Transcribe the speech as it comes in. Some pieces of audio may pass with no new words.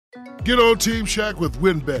Get on Team Shaq with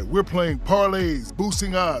WinBet. We're playing parlays,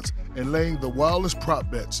 boosting odds, and laying the wildest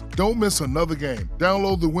prop bets. Don't miss another game.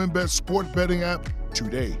 Download the WinBet sport betting app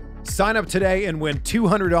today. Sign up today and win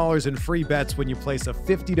 $200 in free bets when you place a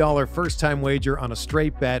 $50 first-time wager on a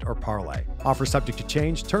straight bet or parlay. Offer subject to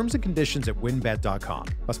change. Terms and conditions at winbet.com.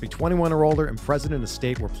 Must be 21 or older and present in a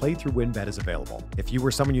state where playthrough WinBet is available. If you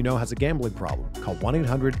or someone you know has a gambling problem, call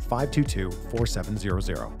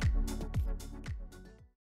 1-800-522-4700.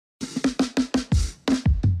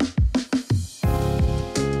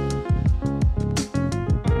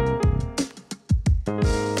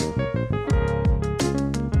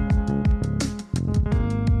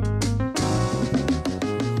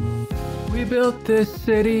 Built this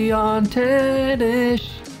city on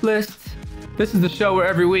 10-ish lists. This is the show where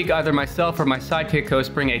every week either myself or my sidekick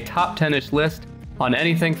host bring a top 10-ish list on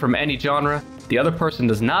anything from any genre. The other person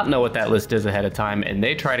does not know what that list is ahead of time, and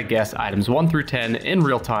they try to guess items 1 through 10 in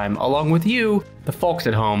real time, along with you, the folks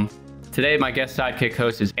at home. Today, my guest sidekick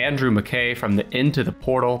host is Andrew McKay from the Into the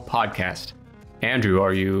Portal podcast. Andrew,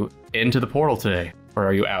 are you into the portal today? Or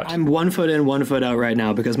are you out? I'm 1 foot in, 1 foot out right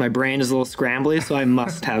now because my brain is a little scrambly, so I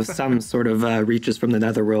must have some sort of reaches from the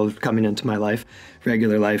netherworld coming into my life,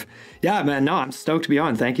 regular life. Yeah, man, no, I'm stoked to be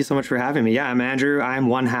on. Thank you so much for having me. Yeah, I'm Andrew. I'm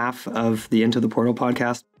one half of the Into the Portal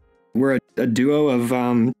podcast. We're a duo of,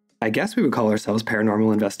 I guess we would call ourselves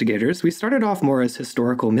paranormal investigators. We started off more as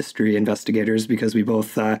historical mystery investigators because we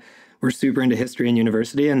both were super into history in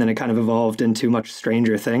university, and then it kind of evolved into much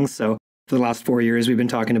stranger things. So for the last 4 years, we've been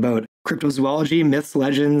talking about cryptozoology, myths,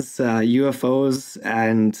 legends, UFOs,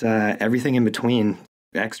 and everything in between.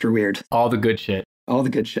 Extra weird. All the good shit. All the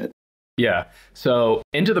good shit. Yeah. So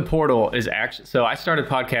Into the Portal is actually... So I started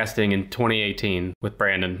podcasting in 2018 with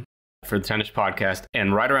Brandon for the 10ish podcast.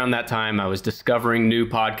 And right around that time, I was discovering new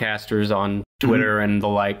podcasters on Twitter and the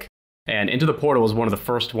like. And Into the Portal was one of the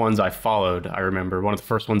first ones I followed, I remember. One of the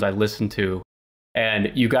first ones I listened to.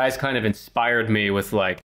 And you guys kind of inspired me with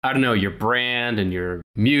like, I don't know, your brand and your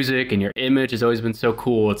music and your image has always been so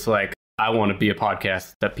cool. It's like, I want to be a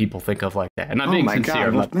podcast that people think of like that. And I'm being sincere.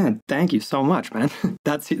 God. Well, man, thank you so much, man.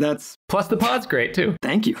 That's plus the pod's great too.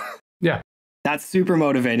 Thank you. Yeah. That's super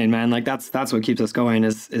motivating, man. Like that's what keeps us going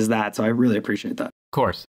is that. So I really appreciate that. Of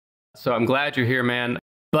course. So I'm glad you're here, man.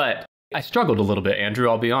 But I struggled a little bit, Andrew,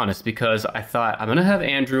 I'll be honest, because I thought I'm going to have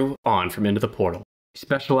Andrew on from Into the Portal. He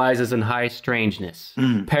specializes in high strangeness,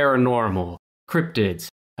 paranormal, cryptids.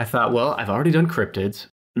 I thought, well, I've already done cryptids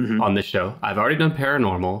on this show. I've already done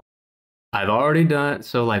paranormal.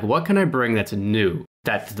 So like, what can I bring that's new,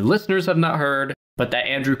 that the listeners have not heard, but that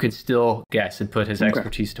Andrew can still guess and put his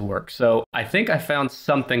expertise to work? So I think I found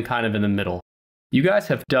something kind of in the middle. You guys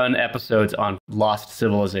have done episodes on lost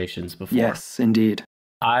civilizations before. Yes, indeed.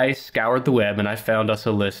 I scoured the web and I found us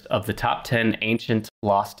a list of the top 10 ancient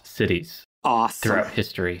lost cities throughout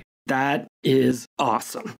history. That is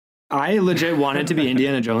awesome. I legit wanted to be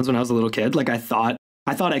Indiana Jones when I was a little kid. Like I thought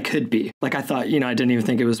I could be. Like I thought, I didn't even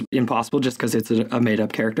think it was impossible just because it's a made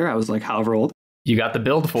up character. I was like however old. You got the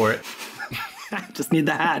build for it. Just need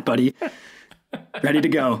the hat, buddy. Ready to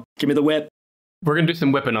go. Give me the whip. We're going to do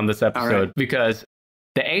some whipping on this episode because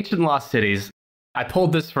the ancient lost cities, I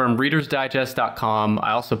pulled this from readersdigest.com.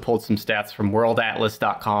 I also pulled some stats from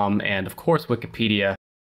worldatlas.com and of course Wikipedia.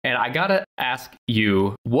 And I got to ask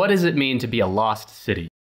you, what does it mean to be a lost city?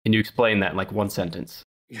 Can you explain that in like one sentence?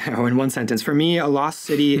 Yeah, in one sentence. For me, a lost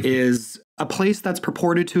city is a place that's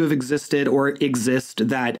purported to have existed or exist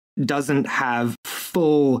that doesn't have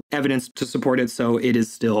full evidence to support it, so it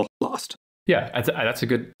is still lost. Yeah, that's a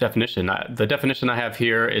good definition. The definition I have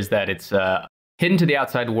here is that it's hidden to the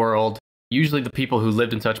outside world. Usually the people who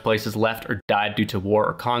lived in such places left or died due to war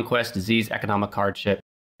or conquest, disease, economic hardship.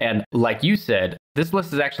 And like you said, this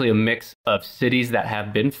list is actually a mix of cities that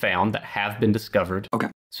have been found, that have been discovered. Okay.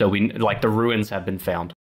 So the ruins have been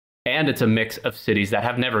found. And it's a mix of cities that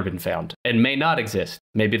have never been found and may not exist.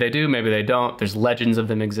 Maybe they do, maybe they don't. There's legends of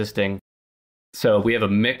them existing. So we have a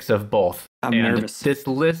mix of both. I'm nervous. This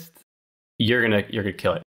list, you're gonna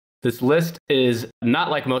kill it. This list is not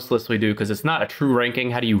like most lists we do because it's not a true ranking.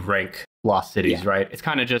 How do you rank lost cities, right? It's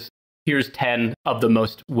kind of just, here's 10 of the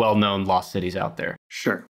most well-known lost cities out there.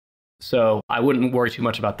 Sure. So I wouldn't worry too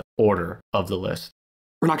much about the order of the list.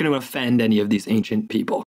 We're not going to offend any of these ancient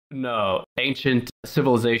people. No, ancient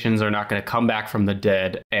civilizations are not going to come back from the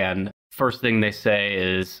dead. And first thing they say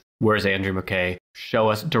is, where's Andrew McKay?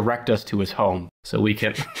 Direct us to his home so we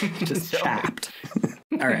can... Just chapped.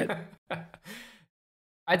 All right.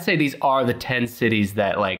 I'd say these are the 10 cities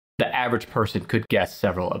that like the average person could guess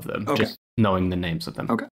several of them, just knowing the names of them.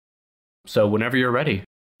 Okay. So whenever you're ready,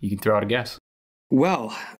 you can throw out a guess.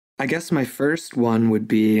 Well, I guess my first one would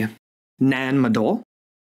be Nan Madol.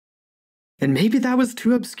 And maybe that was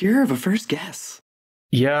too obscure of a first guess.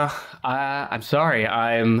 Yeah, I'm sorry.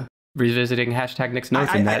 I'm revisiting hashtag Nick's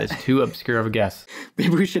notes, and that is too obscure of a guess.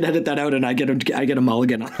 Maybe we should edit that out, and I get a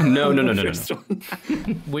mulligan on. No.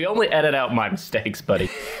 We only edit out my mistakes, buddy.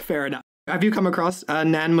 Fair enough. Have you come across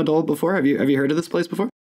Nan Madol before? Have you heard of this place before?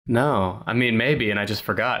 No, I mean maybe, and I just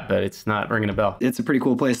forgot, but it's not ringing a bell. It's a pretty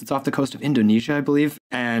cool place. It's off the coast of Indonesia, I believe,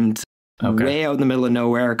 and way out in the middle of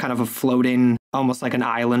nowhere, kind of a floating, almost like an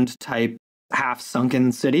island type,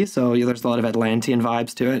 half-sunken city. So there's a lot of Atlantean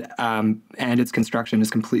vibes to it, and its construction is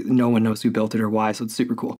completely, no one knows who built it or why, so it's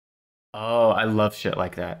super cool. Oh, I love shit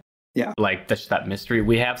like that. Yeah. Like that mystery.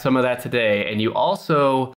 We have some of that today, and you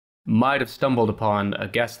also might have stumbled upon a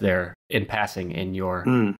guess there in passing in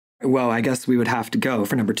your... Well, I guess we would have to go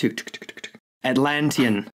for number 2.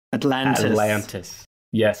 Atlantis. Atlantis.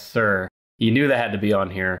 Yes, sir. You knew that had to be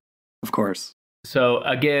on here. Of course. So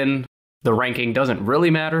again, the ranking doesn't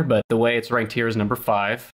really matter, but the way it's ranked here is number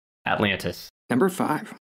 5, Atlantis. Number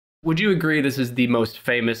 5. Would you agree this is the most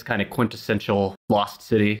famous kind of quintessential lost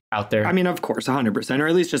city out there? I mean, of course, 100%, or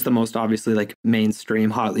at least just the most obviously like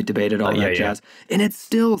mainstream, hotly debated, all that jazz. And it's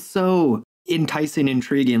still so enticing,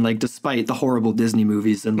 intriguing, like despite the horrible Disney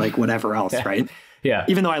movies and like whatever else, right? Yeah.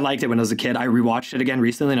 Even though I liked it when I was a kid, I rewatched it again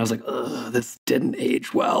recently and I was like, ugh, this didn't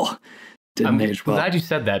age well. I'm glad you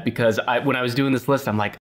said that, because when I was doing this list, I'm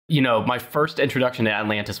like, my first introduction to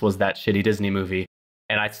Atlantis was that shitty Disney movie.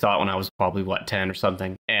 And I saw it when I was probably, 10 or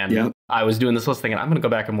something. And I was doing this list thinking, I'm going to go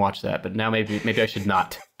back and watch that. But now maybe I should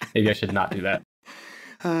not. Maybe I should not do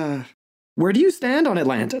that. Where do you stand on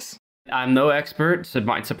Atlantis? I'm no expert, so it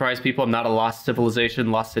might surprise people. I'm not a lost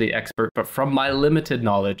civilization, lost city expert, but from my limited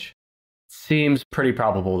knowledge, it seems pretty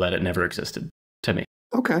probable that it never existed to me.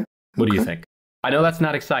 Okay. What do you think? I know that's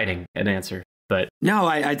not exciting, an answer, but... No,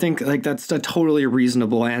 I think like that's a totally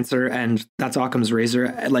reasonable answer, and that's Occam's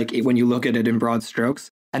razor, like when you look at it in broad strokes.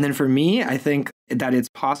 And then for me, I think that it's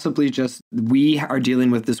possibly just we are dealing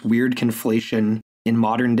with this weird conflation in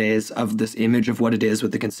modern days of this image of what it is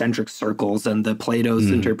with the concentric circles and the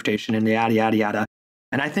Plato's interpretation and yada, yada, yada.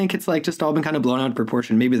 And I think it's like just all been kind of blown out of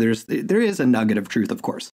proportion. Maybe there is a nugget of truth, of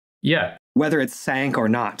course. Yeah. Whether it's sank or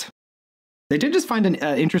not. They did just find an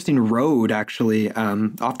interesting road, actually,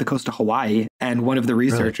 off the coast of Hawaii. And one of the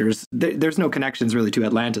researchers, there's no connections really to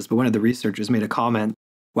Atlantis, but one of the researchers made a comment,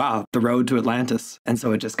 wow, the road to Atlantis. And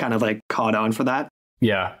so it just kind of like caught on for that.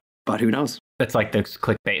 Yeah. But who knows? That's like those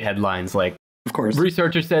clickbait headlines, like, of course.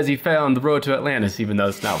 Researcher says he found the road to Atlantis, even though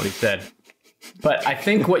it's not what he said. But I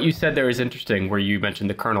think what you said there is interesting, where you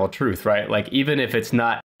mentioned the kernel of truth, right? Like, even if it's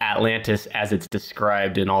not Atlantis as it's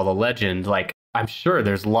described in all the legend, like, I'm sure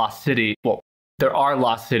there's lost city. Well, there are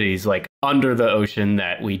lost cities like under the ocean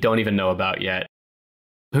that we don't even know about yet.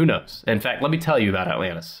 Who knows? In fact, let me tell you about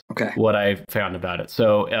Atlantis. Okay. What I found about it.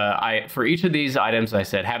 So for each of these items, I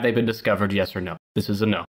said, have they been discovered? Yes or no? This is a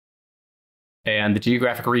no. And the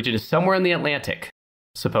geographic region is somewhere in the Atlantic,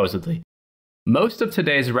 supposedly. Most of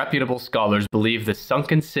today's reputable scholars believe the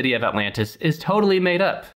sunken city of Atlantis is totally made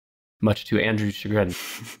up, much to Andrew's chagrin.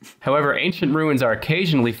 However, ancient ruins are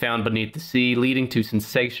occasionally found beneath the sea, leading to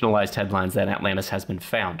sensationalized headlines that Atlantis has been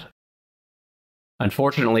found.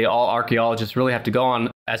 Unfortunately, all archaeologists really have to go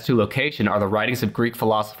on as to location are the writings of Greek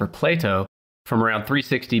philosopher Plato from around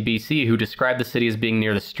 360 BC, who described the city as being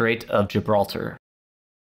near the Strait of Gibraltar.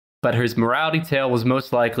 But his morality tale was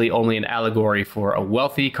most likely only an allegory for a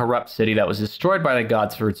wealthy, corrupt city that was destroyed by the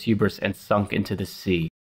gods for its hubris and sunk into the sea.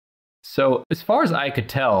 So, as far as I could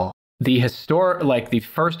tell, the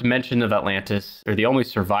first mention of Atlantis, or the only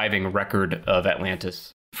surviving record of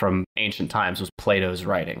Atlantis from ancient times, was Plato's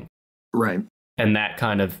writing. Right. And that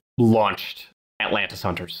kind of launched Atlantis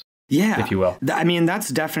hunters. Yeah, if you will. I mean, that's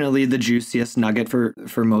definitely the juiciest nugget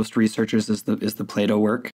for most researchers is the Plato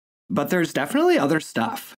work. But there's definitely other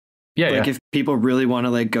stuff. Yeah, if people really want to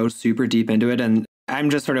like go super deep into it, and I'm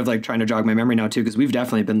just sort of like trying to jog my memory now too, because we've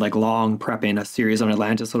definitely been like long prepping a series on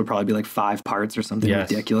Atlantis. So it'll probably be like 5 parts or something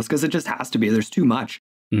ridiculous, because it just has to be. There's too much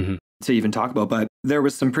to even talk about. But there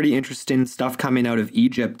was some pretty interesting stuff coming out of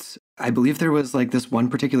Egypt. I believe there was like this one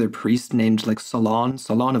particular priest named like Solon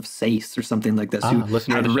of Sais or something like this, who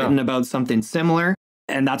had written about something similar.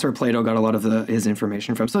 And that's where Plato got a lot of his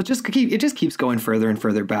information from. So it just keeps going further and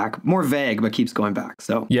further back. More vague, but keeps going back.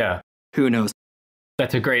 So yeah, who knows?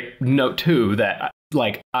 That's a great note too, that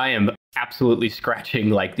like I am absolutely scratching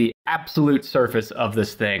like the absolute surface of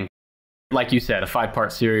this thing. Like you said, a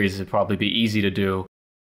 5-part series would probably be easy to do.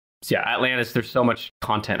 So yeah, Atlantis, there's so much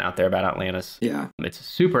content out there about Atlantis. Yeah. It's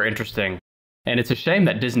super interesting. And it's a shame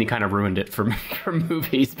that Disney kind of ruined it for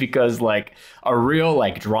movies, because like a real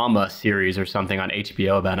like drama series or something on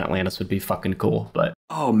HBO about Atlantis would be fucking cool. But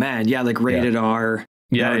oh man, yeah, like rated R.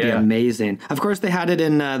 Yeah, that would be amazing. Of course, they had it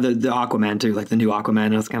in the Aquaman too, like the new Aquaman.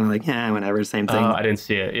 And it was kind of like, yeah, whatever, same thing. I didn't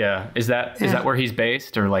see it. Yeah, is that where he's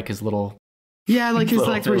based, or like his little? Yeah, like his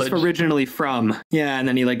like where he's village? originally from. Yeah, and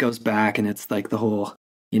then he like goes back, and it's like the whole,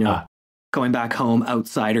 going back home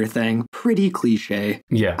outsider thing. Pretty cliche.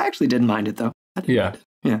 Yeah, I actually didn't mind it though. I didn't mind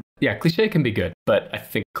it. Yeah. Cliche can be good, but I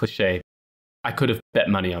think cliche, I could have bet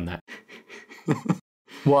money on that.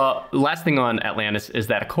 Well, last thing on Atlantis is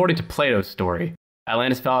that according to Plato's story,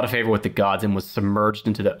 Atlantis fell out of favor with the gods and was submerged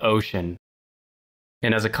into the ocean.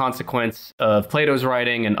 And as a consequence of Plato's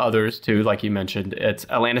writing and others too, like you mentioned,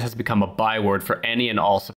 Atlantis has become a byword for any and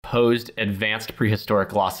all supposed advanced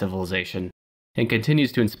prehistoric lost civilization, and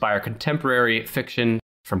continues to inspire contemporary fiction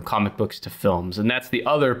from comic books to films. And that's the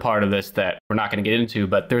other part of this that we're not going to get into,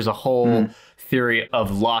 but there's a whole theory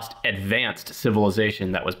of lost advanced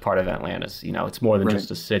civilization that was part of Atlantis. It's more than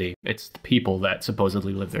just a city. It's the people that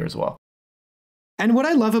supposedly live there as well. And what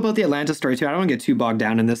I love about the Atlantis story too, I don't want to get too bogged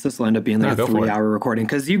down in this. This will end up being like a 3-hour recording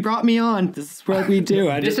because you brought me on. This is what we do.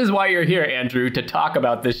 This is why you're here, Andrew, to talk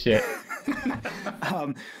about this shit.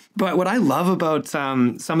 But what I love about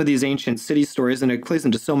some of these ancient city stories, and it plays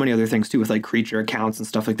into so many other things too, with like creature accounts and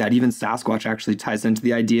stuff like that. Even Sasquatch actually ties into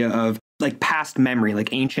the idea of like past memory,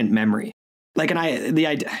 like ancient memory. Like, and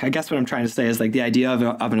I guess what I'm trying to say is like the idea of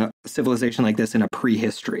a civilization like this in a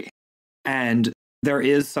prehistory. And there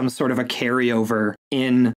is some sort of a carryover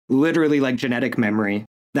in literally like genetic memory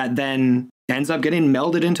that then ends up getting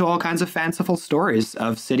melded into all kinds of fanciful stories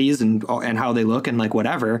of cities and how they look and like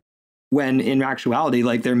whatever. When in actuality,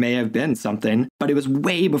 like there may have been something, but it was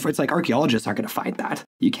way before. It's like archaeologists aren't going to find that.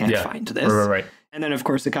 You can't find this. Right. And then, of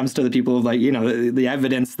course, it comes to the people of like, the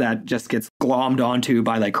evidence that just gets glommed onto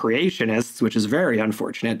by like creationists, which is very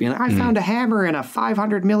unfortunate. Being like, I found a hammer in a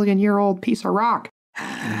 500 million year old piece of rock.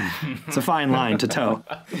 It's a fine line to toe.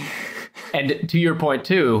 And to your point,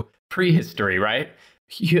 too, prehistory, right?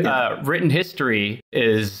 Written history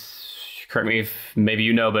is, correct me if maybe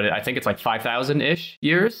you know, but I think it's like 5,000-ish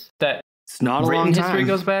years that it's not a written long time. History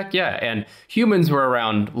goes back. Yeah, and humans were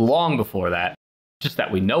around long before that, just that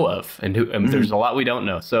we know of, and there's a lot we don't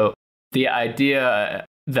know. So the idea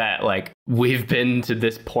that like we've been to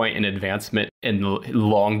this point in advancement in the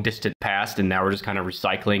long distant past, and now we're just kind of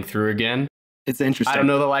recycling through again. It's interesting. I don't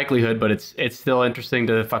know the likelihood, but it's still interesting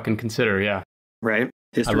to fucking consider. Yeah. Right.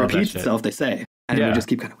 History repeats itself, they say, and we just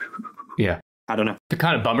keep kind of. Yeah. I don't know. The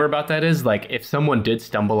kind of bummer about that is like if someone did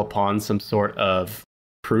stumble upon some sort of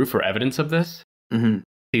proof or evidence of this,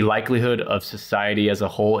 the likelihood of society as a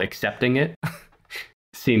whole accepting it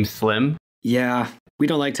seems slim. Yeah. We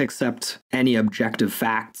don't like to accept any objective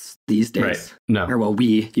facts these days. Right. No. Or well,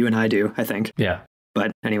 you and I do, I think. Yeah.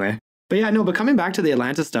 But anyway. But coming back to the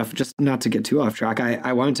Atlantis stuff, just not to get too off track,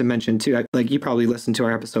 I wanted to mention too, like you probably listened to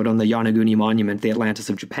our episode on the Yonaguni Monument, the Atlantis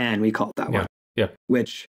of Japan, we call it that one. Yeah.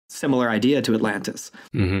 Which, similar idea to Atlantis.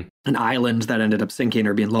 An island that ended up sinking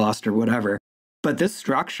or being lost or whatever. But this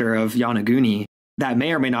structure of Yonaguni, that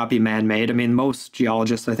may or may not be man-made. I mean, most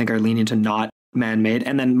geologists, I think, are leaning to not man-made.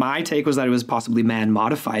 And then my take was that it was possibly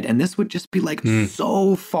man-modified. And this would just be like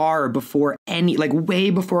so far before way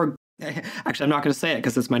before. Actually, I'm not going to say it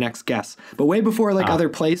because it's my next guess. But way before like other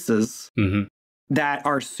places that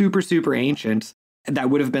are super, super ancient that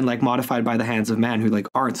would have been like modified by the hands of man who like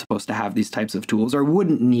aren't supposed to have these types of tools or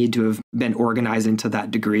wouldn't need to have been organizing to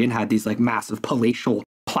that degree and had these like massive palatial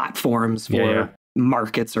platforms for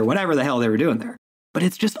markets or whatever the hell they were doing there. But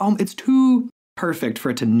it's just, it's too perfect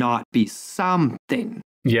for it to not be something,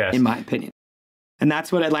 in my opinion. And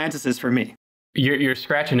that's what Atlantis is for me. You're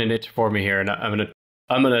scratching an itch for me here, and I'm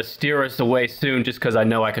gonna steer us away soon just because I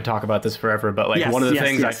know I could talk about this forever. But like one of the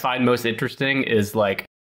things I find most interesting is like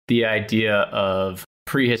the idea of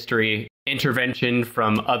prehistory intervention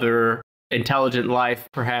from other intelligent life,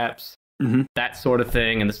 perhaps, that sort of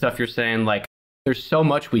thing. And the stuff you're saying, like there's so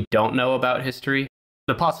much we don't know about history.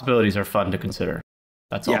 The possibilities are fun to consider.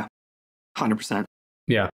 That's all. Yeah, 100%.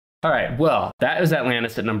 Yeah. All right. Well, that is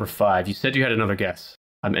Atlantis at number 5. You said you had another guess.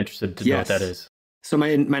 I'm interested to know what that is. So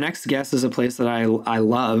my next guess is a place that I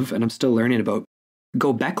love and I'm still learning about.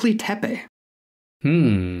 Göbekli Tepe.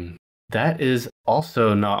 That is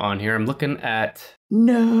also not on here. I'm looking at...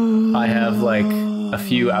 No. I have like a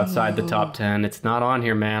few outside the top 10. It's not on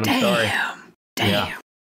here, man. I'm sorry. Damn. Yeah.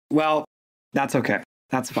 Well, that's okay.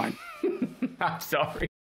 That's fine. I'm sorry.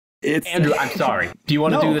 Andrew, I'm sorry. Do you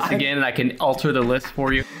want to do this again and I can alter the list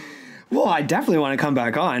for you? Well, I definitely want to come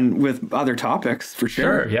back on with other topics for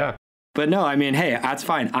sure. Sure, yeah. But no, I mean, hey, that's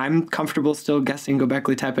fine. I'm comfortable still guessing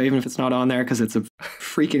Göbekli Tepe, even if it's not on there, because it's a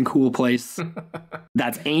freaking cool place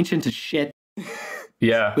that's ancient as shit.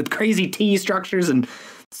 Yeah. With crazy T structures and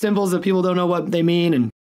symbols that people don't know what they mean. And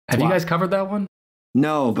have you guys covered that one?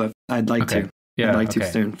 No, but I'd like to. Yeah, I'd like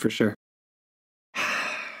to soon, for sure.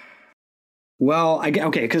 Well,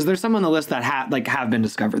 okay, because there's some on the list that have been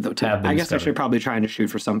discovered, though, too. I guess I should probably try to shoot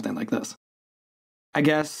for something like this. I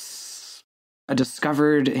guess a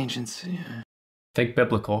discovered ancient... Think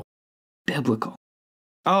biblical. Biblical.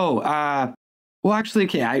 Oh, well, actually,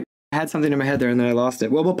 okay, I had something in my head there and then I lost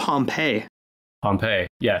it. What about Pompeii? Pompeii,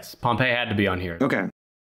 yes. Pompeii had to be on here. Okay.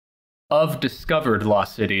 Of discovered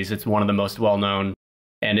lost cities, it's one of the most well-known,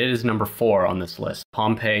 and it is number 4 on this list.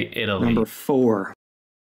 Pompeii, Italy. Number 4.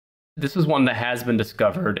 This is one that has been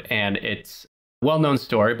discovered, and it's a well-known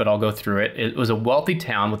story, but I'll go through it. It was a wealthy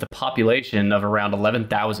town with a population of around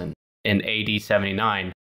 11,000 in AD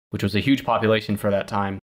 79, which was a huge population for that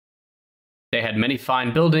time. They had many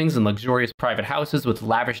fine buildings and luxurious private houses with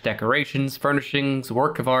lavish decorations, furnishings,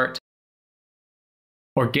 work of art.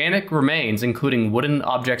 Organic remains, including wooden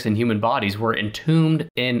objects and human bodies, were entombed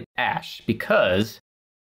in ash because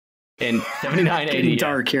in 79 AD... Getting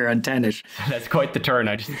dark here on Tennish. That's quite the turn.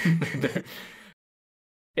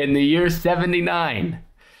 In the year 79,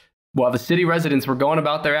 while the city residents were going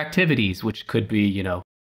about their activities, which could be,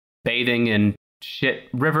 bathing in shit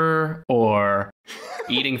river or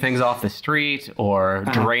eating things off the street or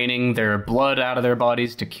draining their blood out of their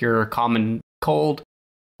bodies to cure common cold.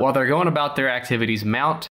 While they're going about their activities,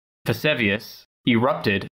 Mount Vesuvius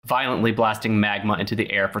erupted, violently blasting magma into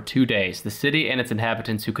the air for 2 days. The city and its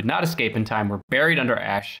inhabitants who could not escape in time were buried under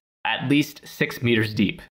ash at least 6 meters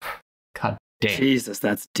deep. God damn. Jesus,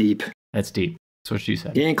 that's deep. That's deep. That's what she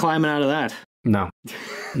said. You ain't climbing out of that. No.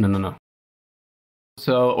 No.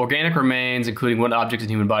 So, organic remains, including wooden objects and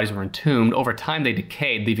human bodies, were entombed. Over time, they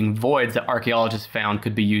decayed, leaving voids that archaeologists found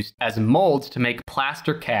could be used as molds to make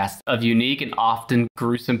plaster casts of unique and often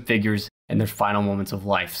gruesome figures in their final moments of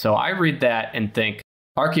life. So I read that and think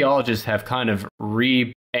archaeologists have kind of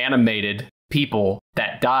reanimated people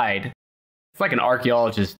that died. It's like an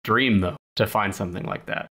archaeologist's dream, though, to find something like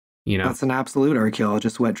that. That's an absolute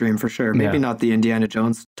archaeologist's wet dream for sure. Maybe not the Indiana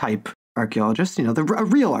Jones type archaeologist, a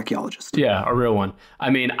real archaeologist. Yeah, a real one. I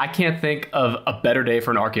mean, I can't think of a better day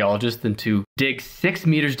for an archaeologist than to dig 6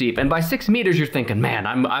 meters deep. And by 6 meters, you're thinking, man,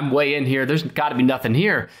 I'm way in here. There's got to be nothing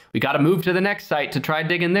here. We got to move to the next site to try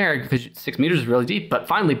digging there because 6 meters is really deep. But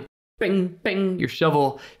finally, bing, bing, your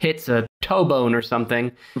shovel hits a toe bone or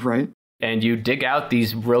something. Right. And you dig out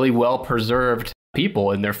these really well-preserved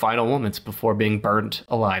people in their final moments before being burnt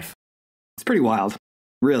alive. It's pretty wild.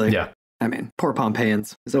 Really. Yeah. I mean, poor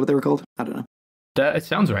Pompeians. Is that what they were called? I don't know. It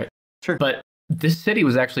sounds right. Sure. But this city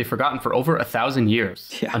was actually forgotten for over 1,000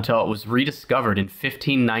 years until it was rediscovered in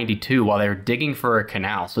 1592 while they were digging for a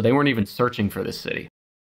canal. So they weren't even searching for this city.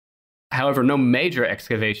 However, no major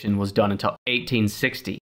excavation was done until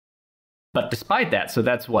 1860. But despite that, so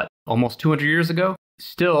that's what, almost 200 years ago?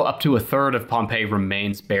 Still up to a third of Pompeii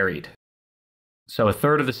remains buried. So a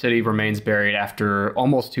third of the city remains buried after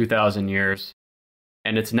almost 2,000 years.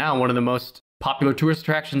 And it's now one of the most popular tourist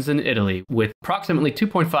attractions in Italy, with approximately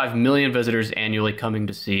 2.5 million visitors annually coming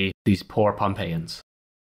to see these poor Pompeians.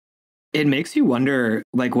 It makes you wonder,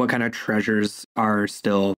 what kind of treasures are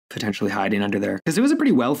still potentially hiding under there. Because it was a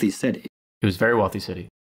pretty wealthy city. It was a very wealthy city.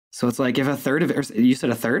 So it's if a third of it, you said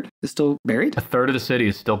a third is still buried? A third of the city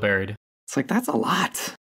is still buried. It's that's a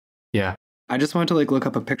lot. Yeah. I just wanted to look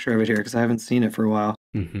up a picture of it here because I haven't seen it for a while.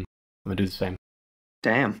 Mm-hmm. I'm going to do the same.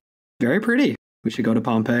 Damn. Very pretty. We should go to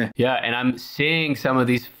Pompeii. Yeah, and I'm seeing some of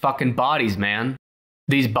these fucking bodies, man.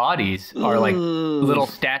 These bodies are little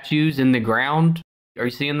statues in the ground. Are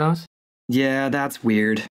you seeing those? Yeah, that's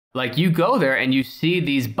weird. You go there and you see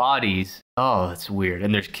these bodies. Oh, that's weird.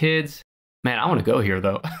 And there's kids. Man, I want to go here,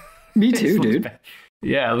 though. Me too, dude.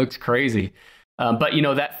 Yeah, it looks crazy. But,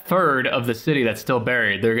 that third of the city that's still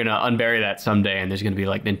buried, they're going to unbury that someday, and there's going to be,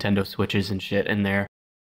 Nintendo Switches and shit in there.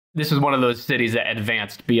 This is one of those cities that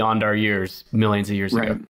advanced beyond our years, millions of years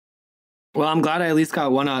ago. Well, I'm glad I at least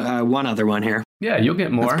got one other one here. Yeah, you'll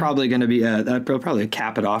get more. That's probably going to be, that'll probably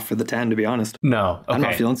cap it off for the 10, to be honest. No, okay. I'm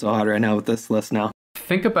not feeling so hot right now with this list now.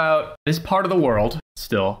 Think about this part of the world,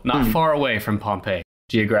 still, not far away from Pompeii,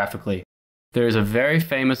 geographically. There's a very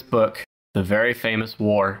famous book, The Very Famous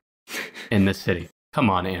War, in this city. Come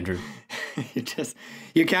on, Andrew.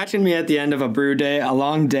 You're catching me at the end of a brew day, a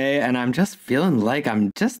long day, and I'm just feeling like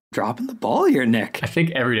I'm just dropping the ball here, Nick. I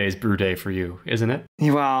think every day is brew day for you, isn't it?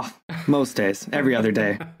 Well, most days, every other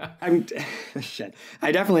day. I'm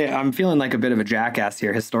feeling like a bit of a jackass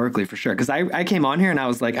here historically for sure. Because I came on here and I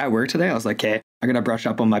was like, at work today, I was like, okay, I gotta brush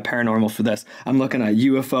up on my paranormal for this. I'm looking at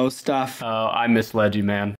UFO stuff. Oh, I misled you,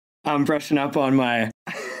 man. I'm brushing up on my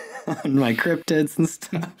on my cryptids and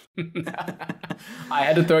stuff. I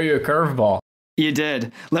had to throw you a curveball. You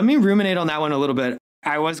did. Let me ruminate on that one a little bit.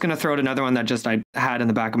 I was going to throw out another one that just I had in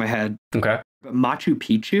the back of my head. Okay. But Machu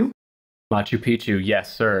Picchu? Machu Picchu,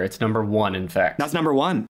 yes, sir. It's number 1, in fact. That's number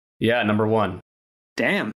 1. Yeah, number 1.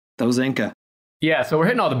 Damn, those Inca. Yeah, so we're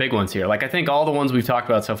hitting all the big ones here. Like, I think all the ones we've talked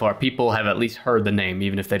about so far, people have at least heard the name,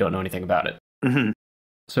 even if they don't know anything about it. Mm-hmm.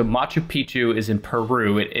 So Machu Picchu is in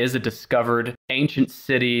Peru. It is a discovered ancient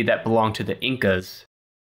city that belonged to the Incas.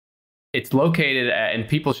 It's located at, and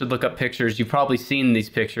people should look up pictures. You've probably seen these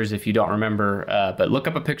pictures if you don't remember, but look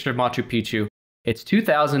up a picture of Machu Picchu. It's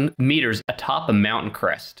 2,000 meters atop a mountain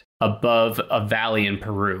crest above a valley in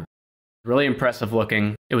Peru. Really impressive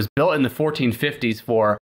looking. It was built in the 1450s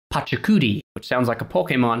for Pachacuti, which sounds like a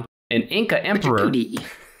Pokemon, an Inca emperor.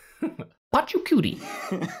 Pachacuti.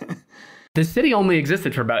 The city only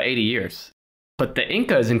existed for about 80 years. But the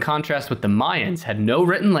Incas, in contrast with the Mayans, had no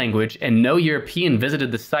written language and no European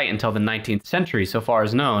visited the site until the 19th century, so far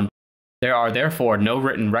as known. There are therefore no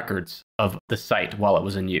written records of the site while it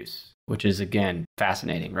was in use, which is, again,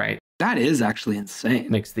 fascinating, right? That is actually insane.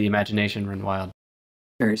 Makes the imagination run wild.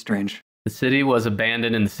 Very strange. The city was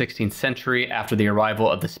abandoned in the 16th century after the arrival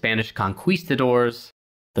of the Spanish conquistadors.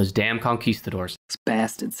 Those damn conquistadors. Those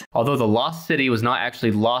bastards. Although the lost city was not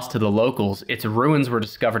actually lost to the locals, its ruins were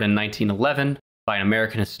discovered in 1911 by an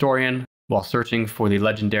American historian while searching for the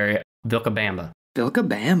legendary Vilcabamba.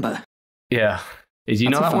 Vilcabamba? Yeah. Did you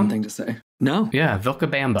know that one? That's a fun thing to say. No. Yeah,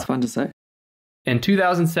 Vilcabamba. It's fun to say. In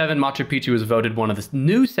 2007, Machu Picchu was voted one of the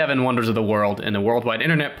new 7 wonders of the world in the worldwide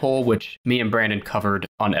internet poll, which me and Brandon covered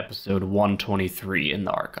on episode 123 in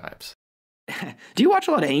the archives. Do you watch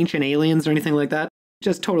a lot of Ancient Aliens or anything like that?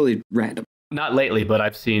 Just totally random. Not lately, but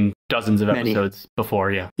I've seen dozens of episodes before,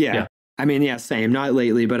 yeah. Yeah. I mean, yeah, same. Not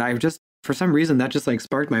lately, but I've just, for some reason, that just like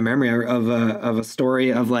sparked my memory of a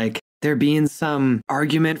story of like there being some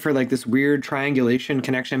argument for like this weird triangulation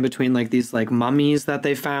connection between like these like mummies that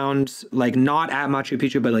they found, like not at Machu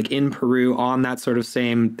Picchu, but like in Peru on that sort of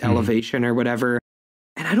same elevation or whatever.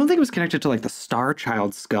 And I don't think it was connected to like the Star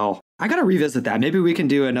Child skull. I got to revisit that. Maybe we can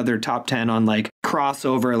do another top 10 on like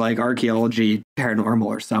crossover, like archaeology, paranormal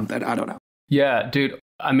or something. I don't know. Yeah, dude.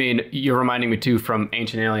 I mean, you're reminding me too from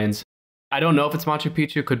Ancient Aliens. I don't know if it's Machu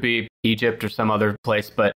Picchu, could be Egypt or some other place,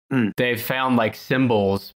 but they've found like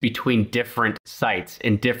symbols between different sites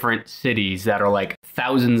in different cities that are like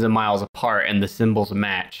thousands of miles apart and the symbols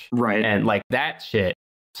match. Right. And like that shit,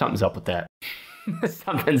 something's up with that.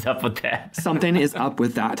 Something's up with that. Something is up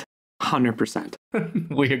with that. 100%.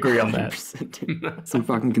 We agree on that. Some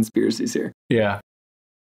fucking conspiracies here. Yeah.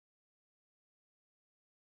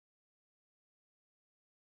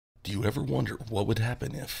 Do you ever wonder what would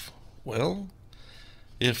happen if you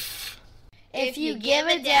give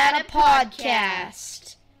a dad a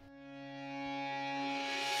podcast?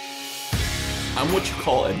 I'm what you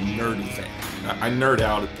call a nerdy fan. I nerd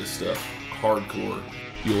out at this stuff hardcore.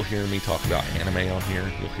 You'll hear me talk about anime on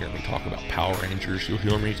here. You'll hear me talk about Power Rangers. You'll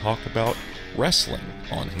hear me talk about wrestling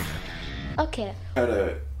on here. Okay. I had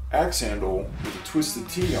a axe handle with a Twisted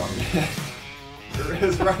Tea on it. It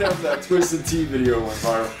was right after that Twisted Tea video went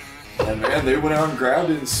viral. And man, they went out and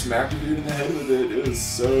grabbed it and smacked a dude in the head with it. It was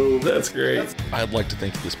so... That's great. I'd like to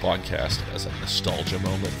think of this podcast as a nostalgia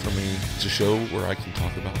moment for me. It's a show where I can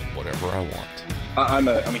talk about whatever I want. I'm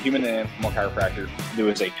a human animal chiropractor. There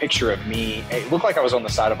was a picture of me. It looked like I was on the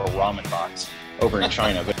side of a ramen box over in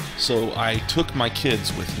China. But So I took my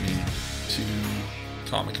kids with me to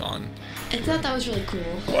Comic-Con. I thought that was really cool.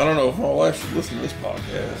 Well, I don't know if my wife should listen to this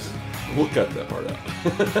podcast. We'll cut that part out.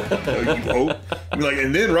 You hope. Be like,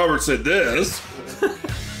 and then Robert said this.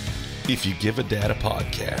 If You Give a Dad a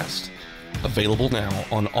Podcast. Available now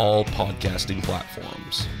on all podcasting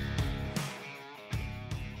platforms.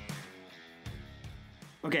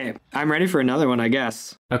 Okay, I'm ready for another one, I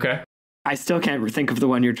guess. Okay. I still can't think of the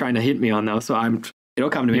one you're trying to hit me on, though, so it'll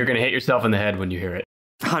come to me. You're going to hit yourself in the head when you hear it.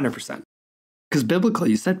 100%. Because biblical,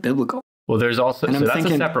 you said biblical. Well, there's also, so that's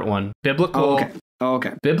a separate one. Biblical. Oh,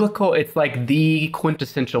 okay. Biblical, it's like the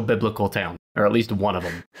quintessential biblical town, or at least one of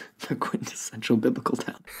them. The quintessential biblical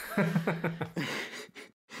town.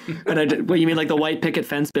 And what, you mean like the white picket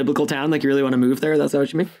fence biblical town? Like you really want to move there? That's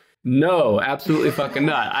what you mean? No, absolutely fucking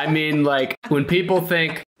not. I mean, like, when people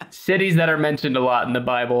think cities that are mentioned a lot in the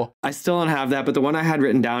Bible. I still don't have that, but the one I had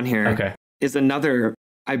written down here is another,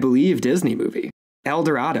 I believe, Disney movie, El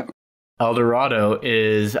Dorado. El Dorado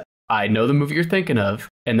is, I know the movie you're thinking of,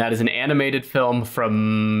 and that is an animated film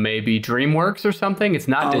from maybe DreamWorks or something. It's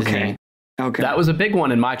not Disney. Okay. That was a big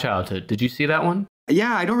one in my childhood. Did you see that one?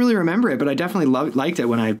 Yeah, I don't really remember it, but I definitely liked it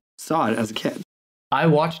when I saw it as a kid. I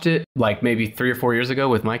watched it like maybe 3 or 4 years ago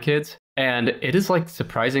with my kids, and it is like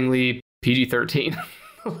surprisingly PG-13.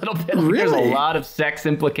 A little bit. Really? There's a lot of sex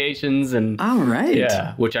implications and all right.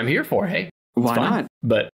 Yeah, which I'm here for. Hey, why not?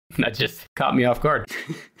 But that just caught me off guard.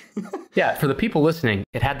 Yeah, for the people listening,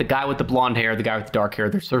 it had the guy with the blonde hair, the guy with the dark hair.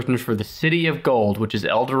 They're searching for the city of gold, which is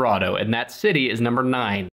El Dorado, and that city is number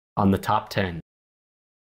 9 on the top 10.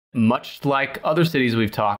 Much like other cities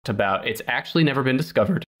we've talked about, it's actually never been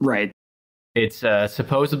discovered. Right. It's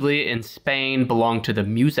supposedly in Spain, belonged to the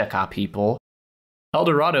Muisca people. El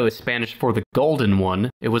Dorado is Spanish for the golden one.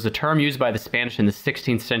 It was a term used by the Spanish in the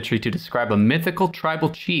 16th century to describe a mythical tribal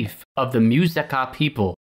chief of the Muisca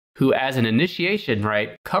people, who, as an initiation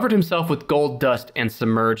rite, covered himself with gold dust and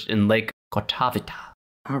submerged in Lake Cotavita.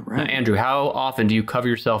 All right. Now, Andrew, how often do you cover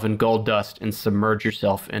yourself in gold dust and submerge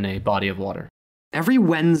yourself in a body of water? Every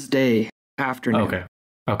Wednesday afternoon.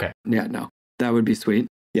 Okay. Yeah, no, that would be sweet.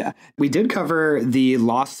 Yeah. We did cover the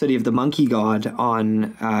lost city of the monkey god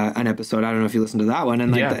on an episode. I don't know if you listened to that one.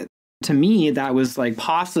 And like to me, that was like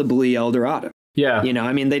possibly El Dorado. Yeah. You know,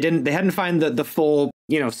 I mean, they hadn't found the full,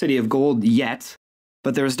 city of gold yet,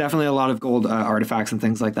 but there was definitely a lot of gold artifacts and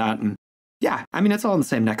things like that. And yeah, I mean, it's all in the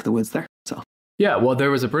same neck of the woods there. So. Yeah, well,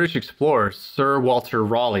 there was a British explorer, Sir Walter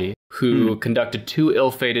Raleigh, who conducted 2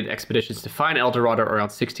 ill-fated expeditions to find El Dorado around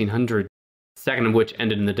 1600, the second of which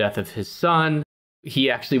ended in the death of his son.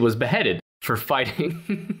 He actually was beheaded for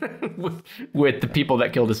fighting with the people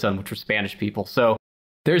that killed his son, which were Spanish people. So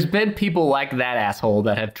there's been people like that asshole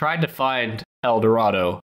that have tried to find El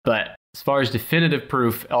Dorado, but as far as definitive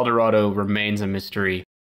proof, El Dorado remains a mystery.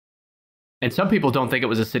 And some people don't think it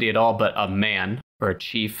was a city at all, but a man or a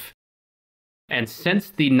chief. And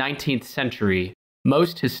since the 19th century,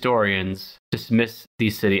 most historians dismiss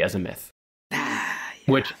the city as a myth,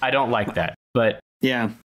 which I don't like that. But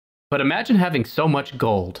yeah. But imagine having so much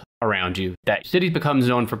gold around you that cities become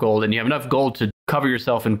known for gold, and you have enough gold to cover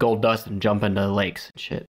yourself in gold dust and jump into lakes and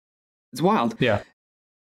shit. It's wild. Yeah.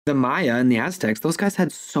 The Maya and the Aztecs, those guys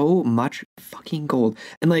had so much fucking gold.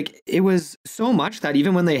 And like, it was so much that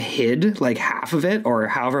even when they hid like half of it, or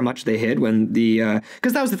however much they hid when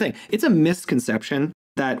because that was the thing. It's a misconception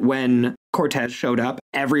that when Cortez showed up,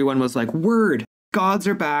 everyone was like, word, gods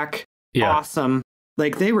are back. Yeah. Awesome.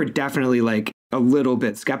 Like, they were definitely like a little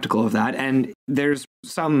bit skeptical of that. And there's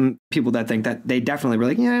some people that think that they definitely were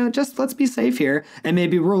like, just let's be safe here. And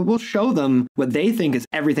maybe we'll show them what they think is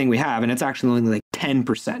everything we have. And it's actually only like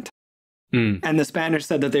 10%. And the Spanish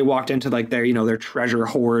said that they walked into like their treasure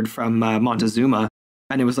hoard from Montezuma.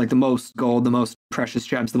 And it was like the most gold, the most precious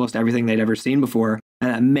gems, the most everything they'd ever seen before. And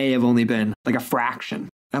that may have only been like a fraction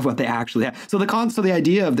of what they actually have. So the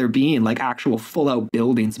idea of there being like actual full out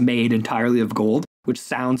buildings made entirely of gold, which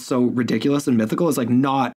sounds so ridiculous and mythical, is like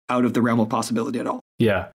not out of the realm of possibility at all.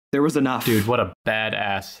 Yeah. There was enough. Dude, what a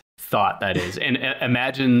badass thought that is. And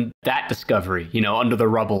imagine that discovery, under the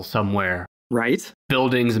rubble somewhere. Right?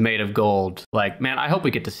 Buildings made of gold. Like, man, I hope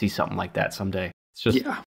we get to see something like that someday. It's just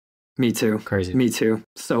me too. Crazy. Me too.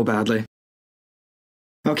 So badly.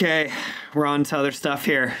 Okay, we're on to other stuff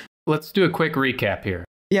here. Let's do a quick recap here.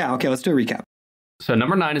 Yeah, okay, let's do a recap. So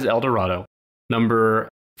number 9 is El Dorado. Number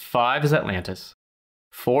 5 is Atlantis.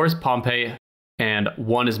 4 is Pompeii. And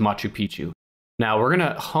 1 is Machu Picchu. Now we're going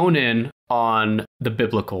to hone in on the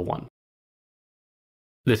biblical one.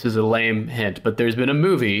 This is a lame hint, but there's been a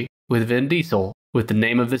movie with Vin Diesel with the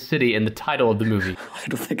name of the city and the title of the movie. I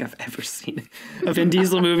don't think I've ever seen a Vin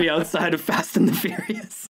Diesel movie outside of Fast and the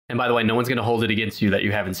Furious. And by the way, no one's going to hold it against you that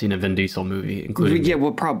you haven't seen a Vin Diesel movie, including... Yeah,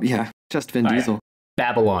 well, probably, just Vin Diesel.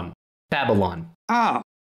 Babylon. Oh.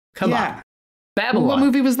 Come on. Babylon. What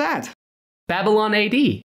movie was that? Babylon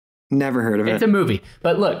AD. Never heard of it. It's a movie.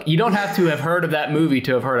 But look, you don't have to have heard of that movie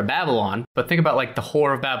to have heard of Babylon, but think about like the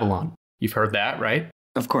Whore of Babylon. You've heard that, right?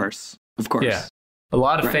 Of course. Yeah. A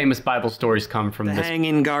lot of famous Bible stories come from the this.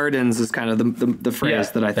 Hanging Gardens is kind of the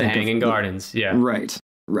phrase that I think of. The Hanging Gardens, yeah.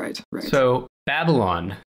 Right. So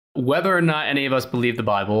Babylon, whether or not any of us believe the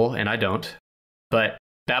Bible, and I don't, but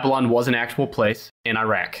Babylon was an actual place in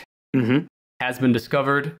Iraq. Has been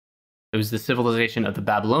discovered. It was the civilization of the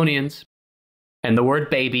Babylonians. And the word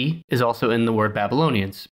baby is also in the word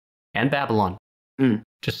Babylonians and Babylon.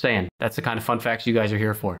 Just saying. That's the kind of fun facts you guys are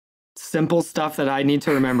here for. Simple stuff that I need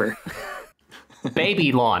to remember.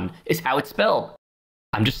 Babylon is how it's spelled.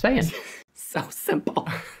 I'm just saying. So simple.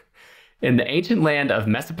 In the ancient land of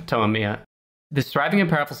Mesopotamia, this thriving and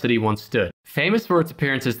powerful city once stood. Famous for its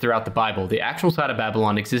appearances throughout the Bible, the actual site of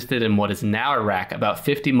Babylon existed in what is now Iraq, about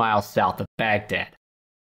 50 miles south of Baghdad.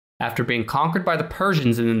 After being conquered by the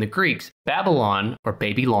Persians and then the Greeks, Babylon, or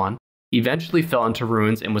Babylon, eventually fell into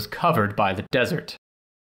ruins and was covered by the desert.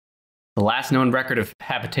 The last known record of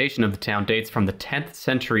habitation of the town dates from the 10th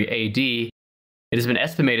century AD. It has been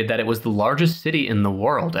estimated that it was the largest city in the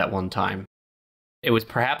world at one time. It was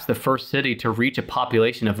perhaps the first city to reach a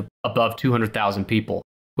population of above 200,000 people,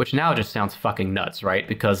 which now just sounds fucking nuts, right?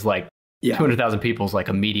 Because 200,000 people is like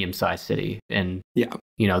a medium-sized city in,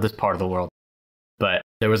 this part of the world. But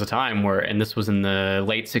there was a time where, and this was in the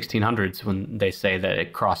late 1600s, when they say that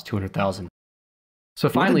it crossed 200,000. So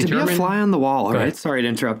finally, to be a fly on the wall, right? Sorry to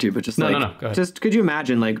interrupt you, but just no, go ahead. Just could you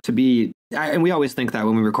imagine to be, and we always think that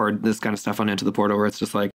when we record this kind of stuff on Into the Portal, where it's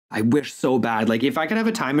just I wish so bad, if I could have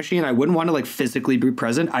a time machine, I wouldn't want to physically be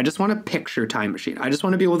present. I just want to picture time machine. I just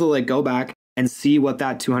want to be able to go back and see what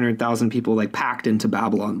that 200,000 people packed into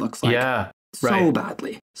Babylon looks like. Yeah, so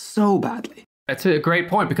badly. That's a great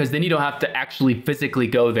point, because then you don't have to actually physically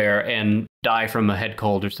go there and die from a head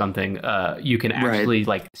cold or something. You can actually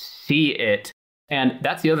see it. And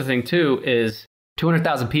that's the other thing too, is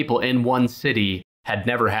 200,000 people in one city had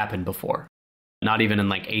never happened before. Not even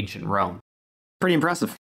in ancient Rome. Pretty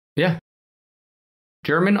impressive. Yeah.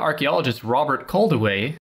 German archaeologist Robert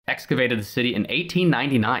Koldewey excavated the city in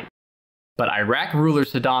 1899. But Iraq ruler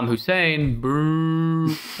Saddam Hussein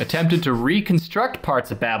attempted to reconstruct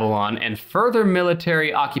parts of Babylon, and further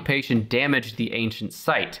military occupation damaged the ancient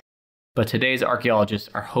site. But today's archaeologists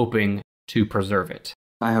are hoping to preserve it.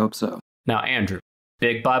 I hope so. Now, Andrew,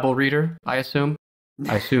 big Bible reader, I assume?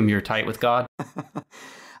 I assume you're tight with God?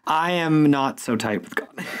 I am not so tight with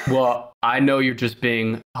God. Well, I know you're just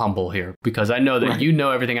being humble here, because I know that you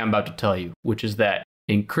know everything I'm about to tell you, which is that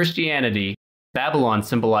in Christianity, Babylon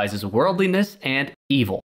symbolizes worldliness and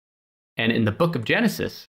evil. And in the book of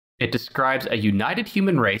Genesis, it describes a united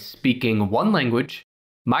human race speaking one language,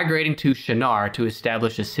 migrating to Shinar to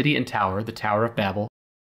establish a city and tower, the Tower of Babel.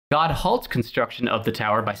 God halts construction of the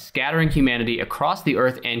tower by scattering humanity across the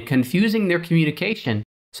earth and confusing their communication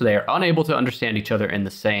so they are unable to understand each other in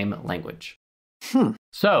the same language. So,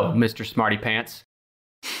 Mr. Smarty Pants,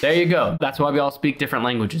 there you go. That's why we all speak different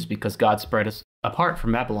languages, because God spread us apart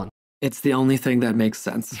from Babylon. It's the only thing that makes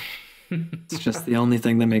sense. It's just the only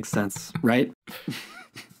thing that makes sense, right?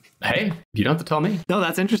 Hey, you don't have to tell me. No,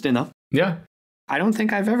 that's interesting, though. Yeah. I don't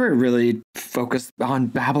think I've ever really focused on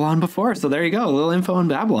Babylon before. So there you go, a little info on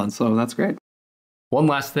Babylon. So that's great. One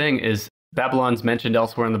last thing is Babylon's mentioned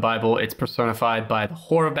elsewhere in the Bible. It's personified by the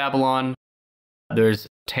whore of Babylon. There's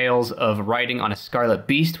tales of riding on a scarlet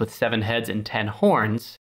beast with 7 heads and 10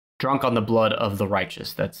 horns, drunk on the blood of the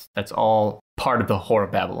righteous. That's all part of the whore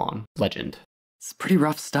of Babylon legend. It's pretty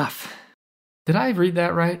rough stuff. Did I read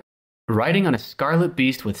that right? Riding on a scarlet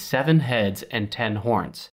beast with 7 heads and 10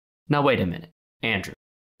 horns. Now wait a minute, Andrew.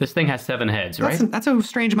 This thing has 7 heads, right? That's a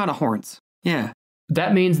strange amount of horns. Yeah.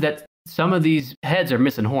 That means that some of these heads are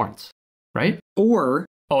missing horns, right? Or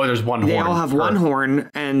there's one horn. They all have one horn,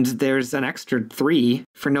 and there's an extra 3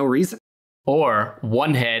 for no reason. Or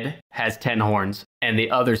one head has 10 horns, and the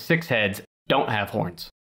other 6 heads don't have horns.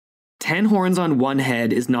 10 horns on one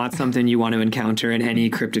head is not something you want to encounter in any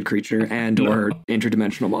cryptid creature or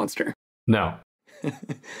interdimensional monster. No.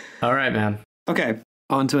 All right, man. Okay,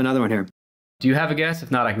 on to another one here. Do you have a guess? If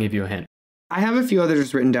not, I can give you a hint. I have a few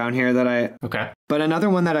others written down here that Okay. But another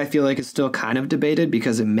one that I feel like is still kind of debated,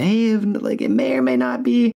 because it may or may not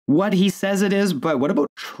be what he says it is, but what about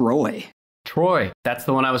Troy? Troy. That's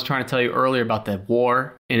the one I was trying to tell you earlier about, the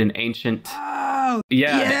war in an ancient... Oh, the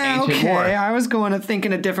ancient war. I was going to think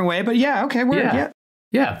in a different way, but Yeah,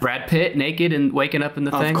 Brad Pitt naked and waking up in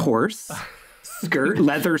the thing. Of course.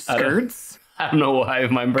 Leather skirts. I don't know why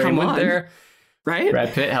my brain went there. Right?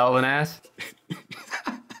 Brad Pitt, hell of an ass.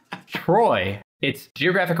 Troy, its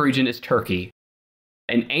geographic region is Turkey.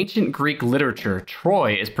 In ancient Greek literature,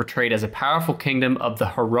 Troy is portrayed as a powerful kingdom of the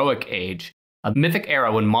heroic age, a mythic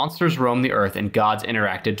era when monsters roamed the earth and gods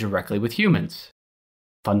interacted directly with humans.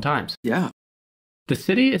 Fun times. Yeah. The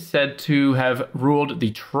city is said to have ruled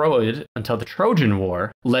the Troad until the Trojan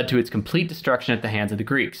War led to its complete destruction at the hands of the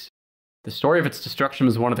Greeks. The story of its destruction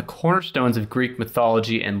was one of the cornerstones of Greek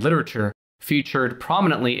mythology and literature, featured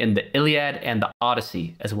prominently in the Iliad and the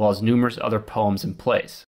Odyssey, as well as numerous other poems and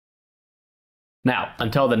plays. Now,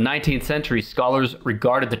 until the 19th century, scholars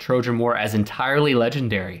regarded the Trojan War as entirely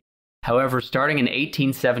legendary. However, starting in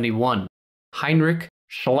 1871, Heinrich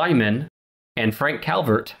Schliemann and Frank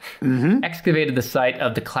Calvert excavated the site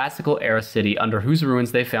of the classical era city, under whose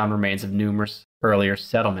ruins they found remains of numerous earlier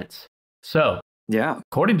settlements. So,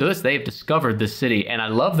 according to this, they've discovered this city. And I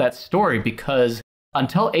love that story because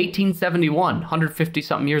until 1871,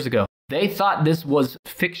 150-something years ago, they thought this was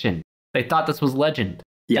fiction. They thought this was legend.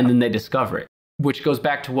 Yeah. And then they discover it, which goes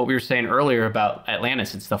back to what we were saying earlier about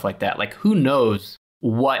Atlantis and stuff like that. Like, who knows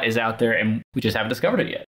what is out there, and we just haven't discovered it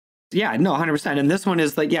yet. Yeah, no, 100%. And this one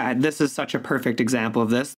is like, this is such a perfect example of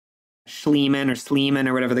this. Schliemann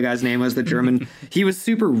or whatever the guy's name was, the German, he was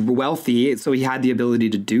super wealthy, so he had the ability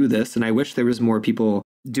to do this. And I wish there was more people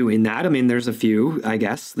doing that. I mean, there's a few, I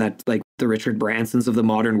guess, that like the Richard Bransons of the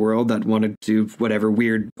modern world that want to do whatever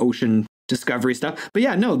weird ocean discovery stuff. But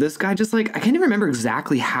yeah, no, this guy just like, I can't even remember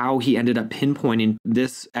exactly how he ended up pinpointing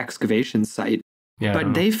this excavation site. Yeah,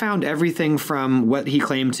 but they found everything from what he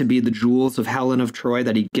claimed to be the jewels of Helen of Troy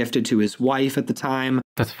that he gifted to his wife at the time.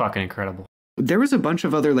 That's fucking incredible. There was a bunch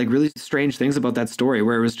of other like really strange things about that story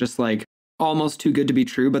where it was just like almost too good to be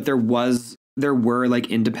true, but there were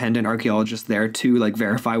like independent archaeologists there to like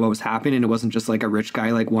verify what was happening, and it wasn't just like a rich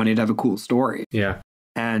guy like wanting to have a cool story. Yeah.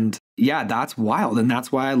 And yeah, that's wild. And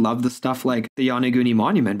that's why I love the stuff like the Yonaguni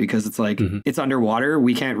Monument, because it's like, it's underwater.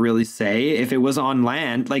 We can't really say. If it was on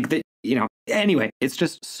land, like anyway, it's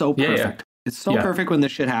just so perfect. Yeah. It's so perfect when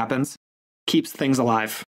this shit happens. Keeps things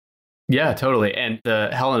alive. Yeah, totally. And the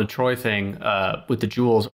Helen of Troy thing with the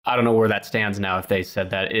jewels, I don't know where that stands now, if they said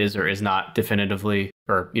that is or is not definitively,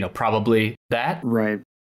 or, probably that. Right.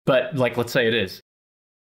 But like, let's say it is.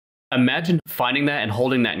 Imagine finding that and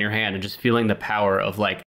holding that in your hand and just feeling the power of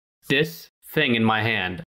like, this thing in my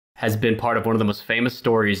hand has been part of one of the most famous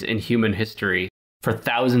stories in human history for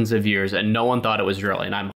thousands of years, and no one thought it was real.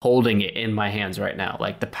 And I'm holding it in my hands right now.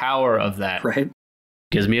 Like, the power of that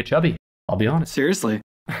gives me a chubby. I'll be honest. Seriously.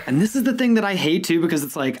 And this is the thing that I hate too, because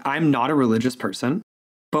it's like, I'm not a religious person,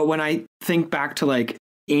 but when I think back to like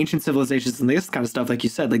ancient civilizations and this kind of stuff, like you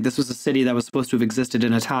said, like this was a city that was supposed to have existed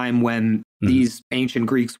in a time when these ancient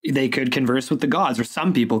Greeks, they could converse with the gods, or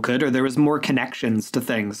some people could, or there was more connections to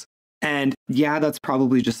things. And yeah, that's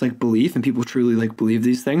probably just like belief, and people truly like believe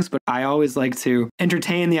these things. But I always like to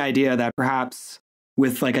entertain the idea that perhaps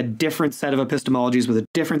with like a different set of epistemologies, with a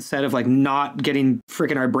different set of like not getting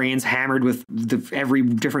freaking our brains hammered with every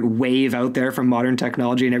different wave out there from modern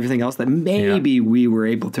technology and everything else, that maybe we were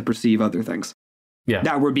able to perceive other things. Yeah.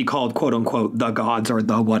 That would be called, quote unquote, the gods or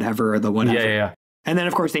the whatever or the whatever. Yeah. And then,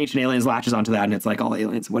 of course, the Ancient Aliens latches onto that, and it's like all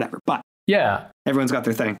aliens, whatever. But yeah, everyone's got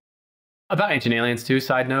their thing. About Ancient Aliens, too,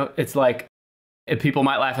 side note, it's like, people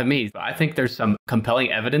might laugh at me, but I think there's some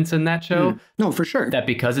compelling evidence in that show. No, for sure. That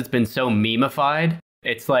because it's been so meme-ified,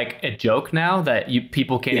 it's like a joke now that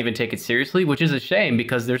people can't even take it seriously, which is a shame,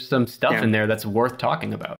 because there's some stuff in there that's worth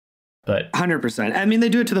talking about. But 100%. I mean, they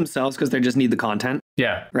do it to themselves because they just need the content.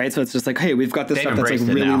 Yeah. Right. So it's just like, hey, we've got this stuff that's like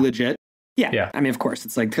really legit. Yeah. I mean, of course,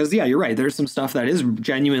 it's like, because you're right. There's some stuff that is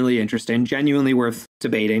genuinely interesting, genuinely worth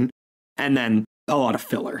debating. And then a lot of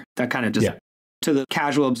filler that kind of just to the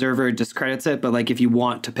casual observer discredits it. But like, if you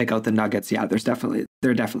want to pick out the nuggets, they're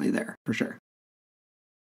definitely there for sure.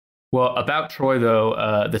 Well, about Troy,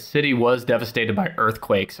 though, the city was devastated by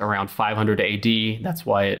earthquakes around 500 AD. That's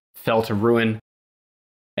why it fell to ruin.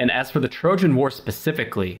 And as for the Trojan War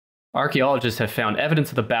specifically, archaeologists have found evidence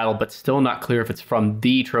of the battle, but still not clear if it's from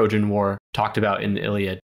the Trojan War talked about in the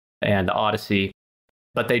Iliad and the Odyssey.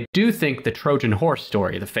 But they do think the Trojan horse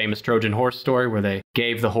story, the famous Trojan horse story where they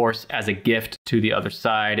gave the horse as a gift to the other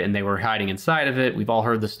side and they were hiding inside of it. We've all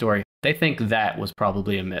heard the story. They think that was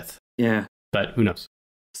probably a myth. Yeah. But who knows?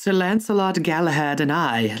 Sir Lancelot, Galahad, and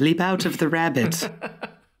I leap out of the rabbit.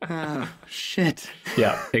 Oh, shit.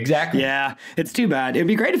 Yeah, exactly. Yeah, it's too bad. It'd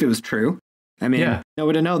be great if it was true. I mean, no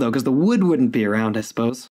way to know, though, because the wood wouldn't be around, I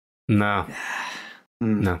suppose. No.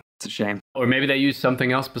 No. It's a shame. Or maybe they used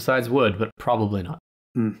something else besides wood, but probably not.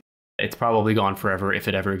 It's probably gone forever if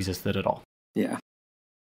it ever existed at all. Yeah.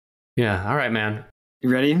 Yeah, all right, man. You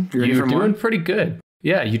ready? You're doing pretty good.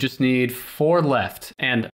 Yeah, you just need 4 left.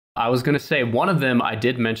 And I was going to say, one of them I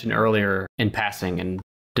did mention earlier in passing and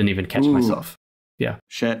didn't even catch myself. Yeah.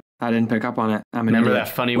 Shit, I didn't pick up on it. Remember that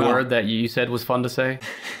funny word that you said was fun to say?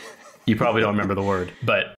 You probably don't remember the word,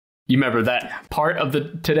 but you remember that part of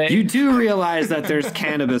the today? You do realize that there's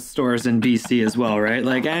cannabis stores in BC as well, right?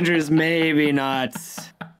 Like, Andrew's maybe not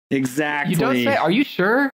exactly. You don't say, are you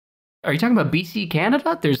sure? Are you talking about BC,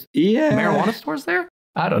 Canada? There's marijuana stores there?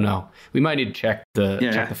 I don't know. We might need to check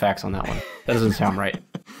the facts on that one. That doesn't sound right.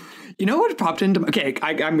 You know what popped into... Okay,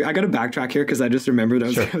 I got to backtrack here because I just remembered I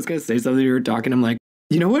was going to say something. You were talking. I'm like,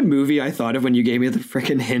 you know what movie I thought of when you gave me the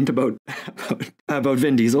freaking hint about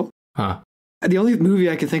Vin Diesel? Huh. The only movie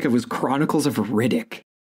I could think of was Chronicles of Riddick.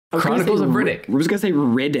 Chronicles of Riddick. I was going to say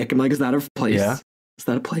Riddick. I'm like, is that a place? Yeah. Is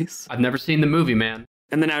that a place? I've never seen the movie, man.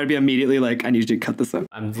 And then I would be immediately like, I need you to cut this out.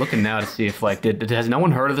 I'm looking now to see if, like, has no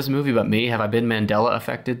one heard of this movie but me? Have I been Mandela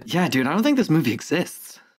affected? Yeah, dude, I don't think this movie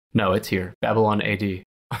exists. No, it's here. Babylon AD.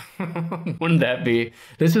 Wouldn't that be?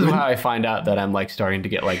 This is how I find out that I'm, like, starting to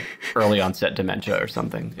get, like, early onset dementia or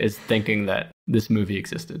something, is thinking that this movie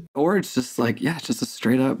existed. Or it's just like, yeah, it's just a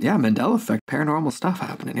straight up, Mandela effect, paranormal stuff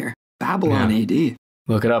happening here. Babylon AD.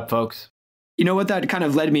 Look it up, folks. You know what that kind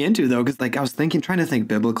of led me into, though? Because, like, I was trying to think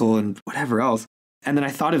biblical and whatever else. And then I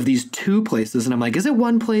thought of these two places, and I'm like, is it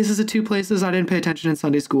one place? Is it two places? I didn't pay attention in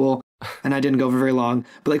Sunday school, and I didn't go for very long.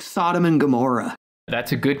 But like Sodom and Gomorrah.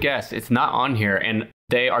 That's a good guess. It's not on here, and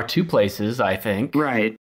they are two places, I think.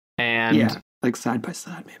 Right. And yeah, like side by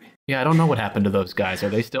side, maybe. Yeah, I don't know what happened to those guys. Are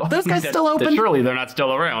they still? Those guys still open? Surely they're not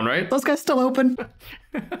still around, right? Those guys still open.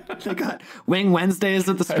 They got Wing Wednesdays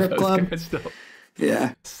at the strip club.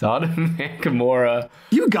 Yeah. Sodom and Gomorrah.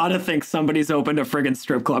 You gotta think somebody's opened a friggin'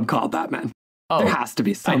 strip club called that, man. Oh, there has to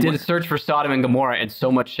be somewhere. I did a search for Sodom and Gomorrah, and so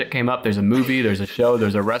much shit came up. There's a movie, there's a show,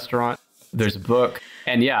 there's a restaurant, there's a book.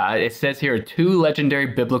 And yeah, it says here, 2 legendary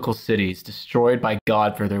biblical cities destroyed by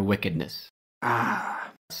God for their wickedness.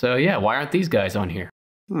 Ah. So yeah, why aren't these guys on here?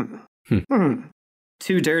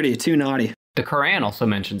 Too dirty, too naughty. The Quran also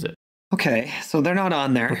mentions it. Okay, so they're not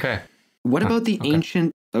on there. Okay. What about the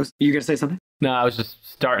ancient... Oh, you going to say something? No, I was just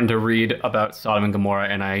starting to read about Sodom and Gomorrah,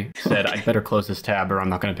 and I said I'd better close this tab or I'm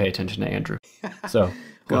not going to pay attention to Andrew. So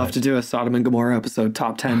we'll have to do a Sodom and Gomorrah episode,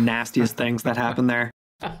 top 10 nastiest things that happened there.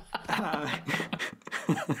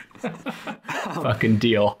 Fucking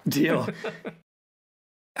deal. Deal.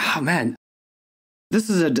 Oh, man. This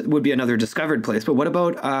would be another discovered place, but what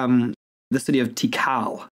about the city of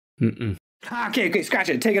Tikal? Mm-mm. Okay, scratch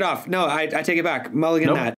it. Take it off. No, I take it back.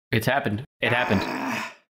 Mulligan that. It's happened. It happened.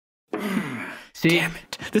 See? Damn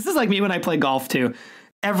it. This is like me when I play golf, too.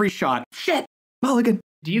 Every shot. Shit. Mulligan.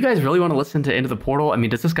 Do you guys really want to listen to Into the Portal? I mean,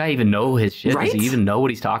 does this guy even know his shit? Right? Does he even know what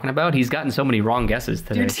he's talking about? He's gotten so many wrong guesses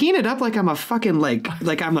today. You're teeing it up like I'm a fucking, like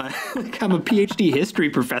I'm a PhD history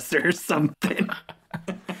professor or something.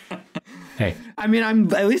 Hey. I mean,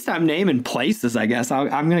 at least I'm naming places, I guess. I'll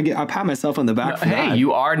pat myself on the back for that. Hey,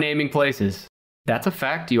 you are naming places. That's a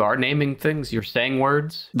fact. You are naming things. You're saying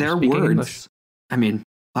words. They're words. English. I mean,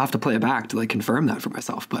 I'll have to play it back to like confirm that for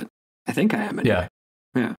myself, but I think I am anyway.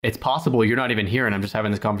 Yeah. It's possible you're not even here and I'm just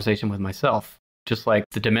having this conversation with myself, just like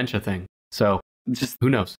the dementia thing. So just who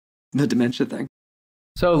knows? The dementia thing.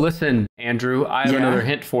 So listen, Andrew, I have another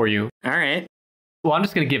hint for you. All right. Well, I'm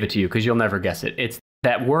just going to give it to you because you'll never guess it. It's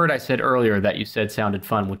that word I said earlier that you said sounded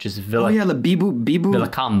fun, which is the bibu.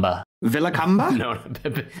 Villacamba. Villacamba? No.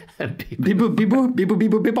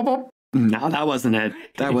 Bibu. No, that wasn't it.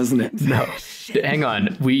 That wasn't it. No. Hang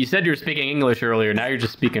on. You said you were speaking English earlier. Now you're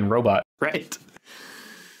just speaking robot. Right.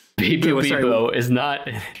 Bibu is not.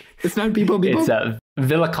 It's not Bibu. It's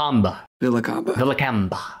Villacamba.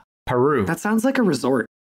 Villacamba. Peru. That sounds like a resort.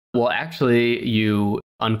 Well, actually, you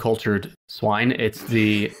uncultured swine, it's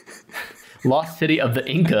the lost city of the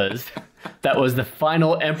Incas that was the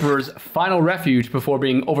final emperor's final refuge before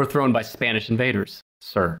being overthrown by Spanish invaders,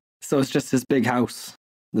 sir. So it's just his big house,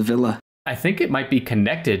 the villa. I think it might be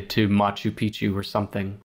connected to Machu Picchu or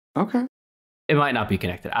something. Okay. It might not be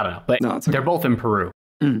connected. I don't know. But no, it's okay. They're both in Peru.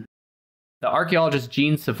 Mm. The archaeologist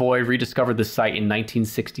Jean Savoy rediscovered the site in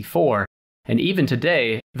 1964. And even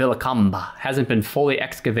today, Villacamba hasn't been fully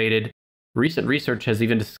excavated. Recent research has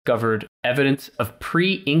even discovered evidence of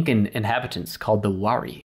pre-Incan inhabitants called the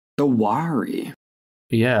Wari. The Wari?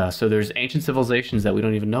 Yeah, so there's ancient civilizations that we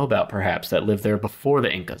don't even know about, perhaps, that lived there before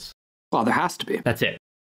the Incas. Well, there has to be. That's it.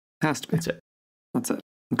 Has to be. That's it. That's it.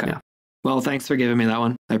 Okay. Yeah. Well, thanks for giving me that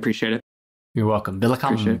one. I appreciate it. You're welcome.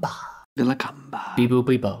 Villacamba. Villacamba. Bibo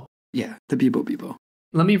Bibo. Yeah, the Bibo.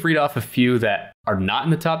 Let me read off a few that are not in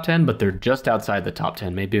the top 10, but they're just outside the top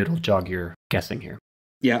 10. Maybe it'll jog your guessing here.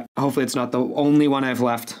 Yeah, hopefully it's not the only one I've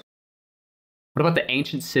left. What about the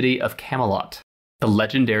ancient city of Camelot? The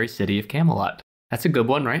legendary city of Camelot. That's a good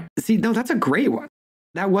one, right? See, no, that's a great one.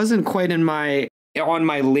 That wasn't quite on my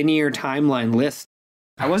linear timeline list.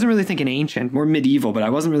 I wasn't really thinking ancient, more medieval, but I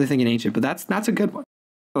wasn't really thinking ancient. But that's a good one.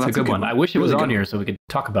 That's a good one. I wish it was on here so we could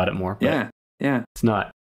talk about it more. Yeah. It's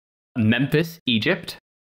not. Memphis, Egypt.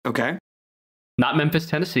 Okay. Not Memphis,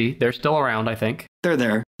 Tennessee. They're still around, I think. They're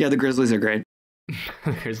there. Yeah, the Grizzlies are great.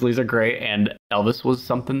 The Grizzlies are great, and Elvis was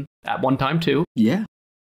something at one time, too. Yeah.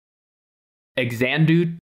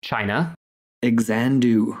 Xanadu, China.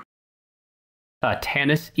 Xanadu.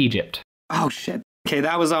 Tanis, Egypt. Oh, shit. Okay,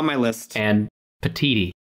 that was on my list. And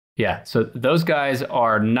Patiti. Yeah, so those guys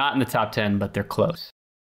are not in the top 10, but they're close.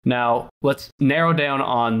 Now, let's narrow down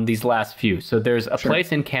on these last few. So there's a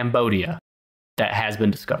place in Cambodia that has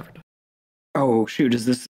been discovered. Oh, shoot. Is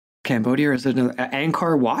this Cambodia or is it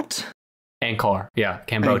Angkor Wat? Angkor, yeah,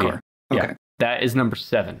 Cambodia. Angkor. Okay. Yeah, that is number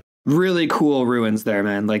 7. Really cool ruins there,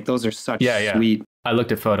 man. Like, those are such sweet. I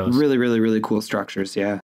looked at photos. Really, really, really cool structures,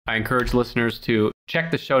 yeah. I encourage listeners to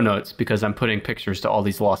check the show notes because I'm putting pictures to all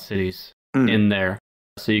these lost cities in there.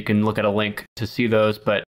 So you can look at a link to see those,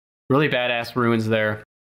 but really badass ruins there.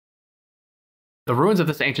 The ruins of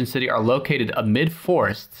this ancient city are located amid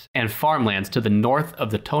forests and farmlands to the north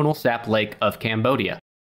of the Tonle Sap Lake of Cambodia.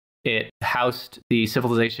 It housed the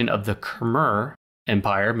civilization of the Khmer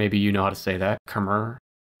Empire. Maybe you know how to say that. Khmer.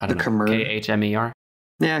 I don't know. Khmer. Khmer.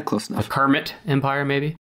 Yeah, close enough. The Kermit Empire,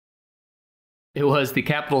 maybe. It was the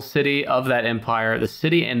capital city of that empire. The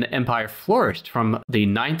city and the empire flourished from the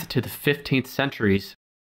 9th to the 15th centuries.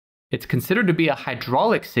 It's considered to be a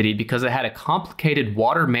hydraulic city because it had a complicated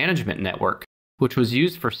water management network, which was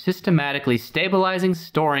used for systematically stabilizing,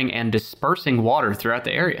 storing, and dispersing water throughout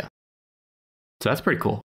the area. So that's pretty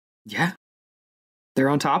cool. Yeah. They're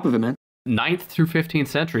on top of it, man. 9th through 15th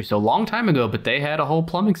century, so a long time ago, but they had a whole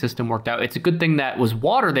plumbing system worked out. It's a good thing that was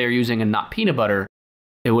water they were using and not peanut butter.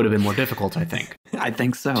 It would have been more difficult, I think. I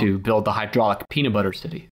think so. To build the hydraulic peanut butter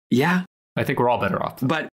city. Yeah. I think we're all better off.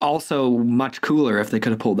 But also much cooler if they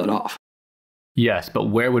could have pulled that off. Yes, but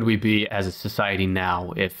where would we be as a society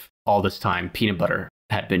now if all this time peanut butter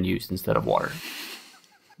had been used instead of water?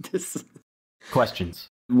 Questions.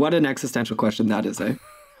 What an existential question that is, eh?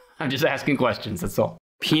 I'm just asking questions, that's all.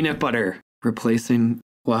 Peanut butter replacing...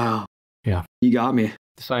 Wow. Yeah. You got me.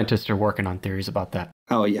 The scientists are working on theories about that.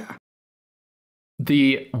 Oh, yeah.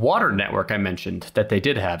 The water network I mentioned that they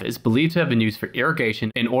did have is believed to have been used for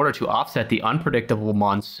irrigation in order to offset the unpredictable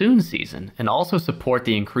monsoon season and also support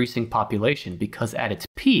the increasing population because at its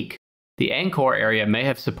peak, the Angkor area may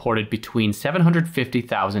have supported between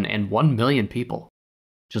 750,000 and 1 million people,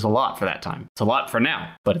 which is a lot for that time. It's a lot for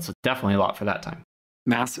now, but it's definitely a lot for that time.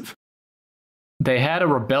 Massive. They had a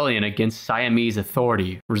rebellion against Siamese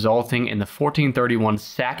authority, resulting in the 1431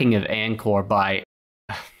 sacking of Angkor by...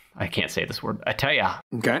 I can't say this word. Ataya.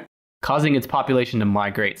 Okay. Causing its population to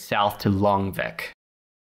migrate south to Longvek.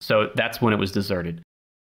 So that's when it was deserted.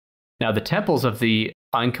 Now, the temples of the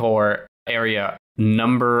Angkor area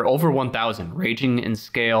number over 1,000, ranging in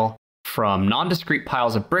scale from nondescript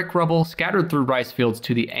piles of brick rubble scattered through rice fields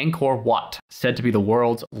to the Angkor Wat, said to be the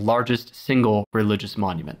world's largest single religious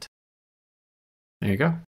monument. There you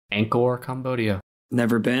go. Angkor, Cambodia.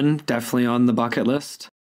 Never been. Definitely on the bucket list.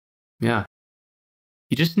 Yeah.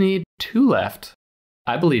 You just need 2 left.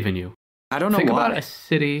 I believe in you. I don't know Think why. about a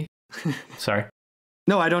city. Sorry.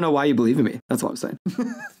 No, I don't know why you believe in me. That's what I'm saying.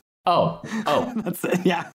 Oh. That's it.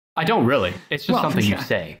 Yeah. I don't really. It's just something you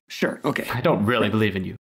say. Sure. Okay. I don't really believe in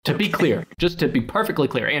you. To be clear, just to be perfectly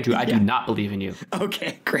clear, Andrew, I do not believe in you.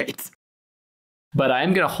 Okay, great. But I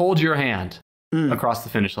am going to hold your hand across the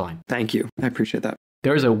finish line. Thank you. I appreciate that.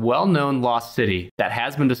 There's a well-known lost city that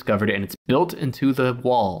has been discovered, and it's built into the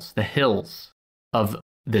walls, the hills of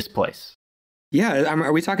this place. Yeah,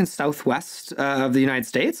 are we talking southwest of the United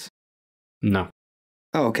States? No.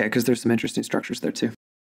 Oh, okay, because there's some interesting structures there too.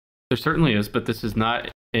 There certainly is, but this is not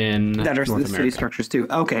in that are North America. City structures too.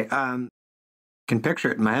 Okay, can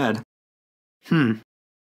picture it in my head. Can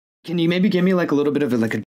you maybe give me like a little bit of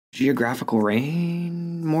a geographical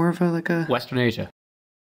range, more of a Western Asia.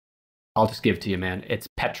 I'll just give it to you, man. It's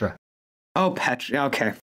Petra. Oh, Petra.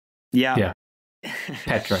 Okay. Yeah. Yeah.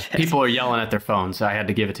 Petra. People are yelling at their phones, so I had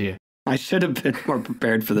to give it to you. I should have been more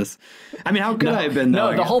prepared for this. I mean, how could I have been?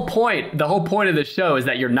 Though? No, the whole point of the show is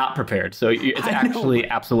that you're not prepared, so it's actually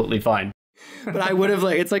absolutely fine. But I would have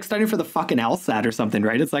it's like studying for the fucking LSAT or something,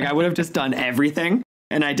 right? It's like I would have just done everything,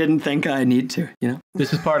 and I didn't think I need to.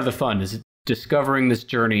 This is part of the fun, is discovering this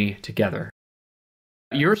journey together.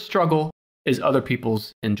 Your struggle is other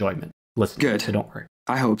people's enjoyment. Listen, good. So don't worry.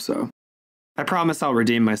 I hope so. I promise I'll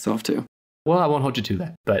redeem myself too. Well, I won't hold you to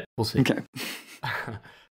that, but we'll see. Okay.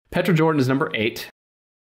 Petra Jordan is number 8.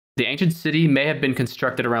 The ancient city may have been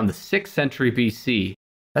constructed around the 6th century BC.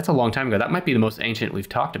 That's a long time ago. That might be the most ancient we've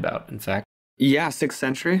talked about, in fact. Yeah, 6th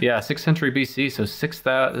century? Yeah, 6th century BC. So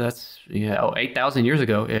 8,000 years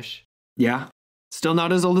ago-ish. Yeah. Still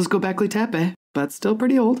not as old as Göbekli Tepe, but still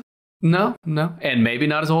pretty old. No. And maybe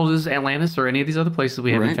not as old as Atlantis or any of these other places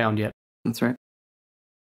we haven't found yet. That's right.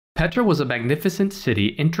 Petra was a magnificent city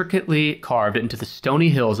intricately carved into the stony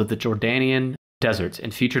hills of the Jordanian deserts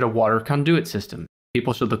and featured a water conduit system.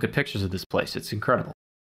 People should look at pictures of this place. It's incredible.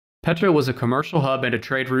 Petra was a commercial hub and a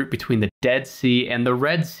trade route between the Dead Sea and the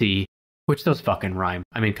Red Sea, Which those fucking rhyme.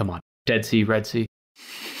 I mean, come on. Dead Sea, Red Sea.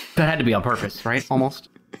 That had to be on purpose, right? Almost.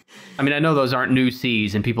 I mean, I know those aren't new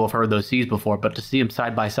seas and people have heard those seas before, but to see them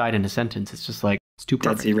side by side in a sentence, it's just like, it's too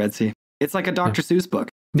perfect. Dead Sea, Red Sea. It's like a Dr. Seuss book.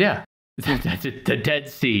 Yeah. The Dead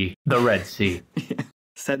Sea, the Red Sea. Yeah.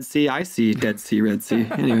 Said sea, I see Dead Sea, Red Sea.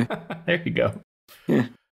 Anyway. There you go. Yeah.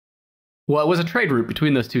 Well, it was a trade route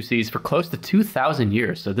between those two seas for close to 2,000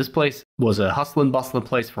 years. So this place was a hustling, bustling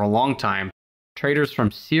place for a long time. Traders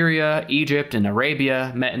from Syria, Egypt, and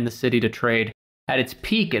Arabia met in the city to trade. At its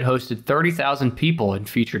peak, it hosted 30,000 people and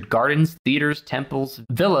featured gardens, theaters, temples,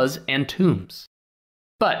 villas, and tombs.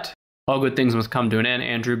 But all good things must come to an end,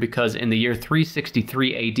 Andrew, because in the year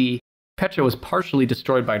 363 AD, Petra was partially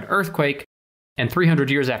destroyed by an earthquake, and 300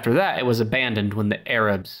 years after that, it was abandoned when the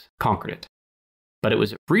Arabs conquered it. But it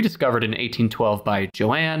was rediscovered in 1812 by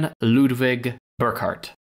Johann Ludwig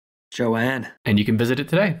Burckhardt. Joanne. And you can visit it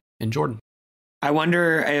today in Jordan. I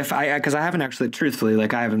wonder if because I haven't actually, truthfully,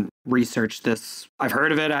 like I haven't researched this. I've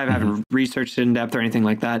heard of it. I haven't researched it in depth or anything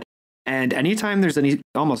like that. And anytime there's any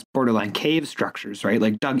almost borderline cave structures, right?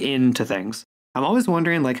 Like dug into things, I'm always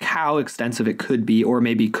wondering like how extensive it could be or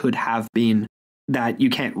maybe could have been that you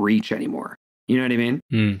can't reach anymore. You know what I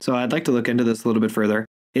mean? So I'd like to look into this a little bit further.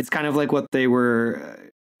 It's kind of like what they were.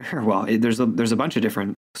 Well, there's a bunch of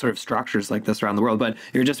different sort of structures like this around the world, but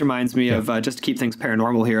it just reminds me of, just to keep things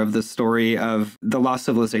paranormal here, of the story of the lost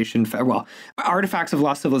civilization, artifacts of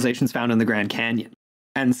lost civilizations found in the Grand Canyon,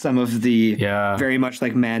 and some of the very much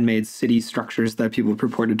like man-made city structures that people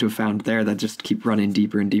purported to have found there that just keep running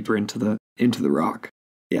deeper and deeper into the rock.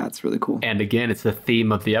 Yeah, it's really cool. And again, it's the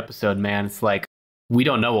theme of the episode, man. It's like, we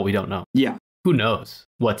don't know what we don't know. Yeah. Who knows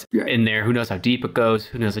what's in there? Who knows how deep it goes?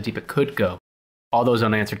 Who knows how deep it could go? All those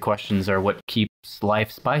unanswered questions are what keeps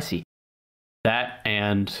life spicy. That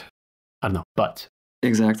and, I don't know, butts.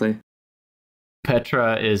 Exactly.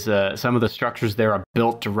 Petra is, some of the structures there are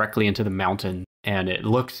built directly into the mountain, and it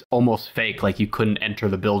looks almost fake, like you couldn't enter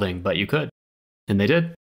the building, but you could. And they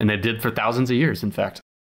did. And they did for thousands of years, in fact.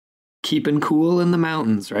 Keeping cool in the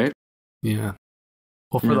mountains, right? Yeah.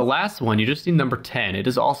 Well, for the last one, you just need number 10. It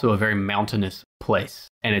is also a very mountainous place,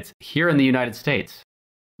 and it's here in the United States.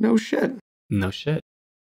 No shit. No shit.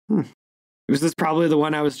 Was this probably the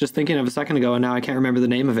one I was just thinking of a second ago, and now I can't remember the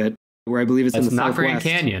name of it, where I believe it's in the not Southwest. Grand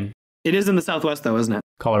Canyon. It is in the Southwest, though, isn't it?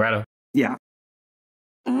 Colorado. Yeah.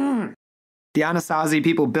 The Anasazi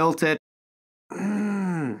people built it.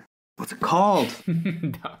 What's it called?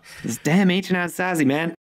 This damn ancient Anasazi,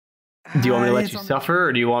 man. Do you want me to let you suffer,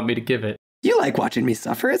 or do you want me to give it? You like watching me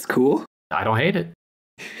suffer. It's cool. I don't hate it.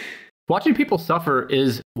 Watching people suffer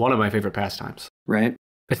is one of my favorite pastimes. Right.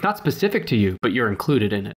 It's not specific to you, but you're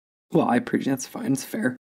included in it. Well, I appreciate that's fine. It's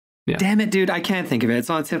fair. Yeah. Damn it, dude. I can't think of it. It's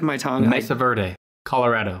on the tip of my tongue. Mesa Verde,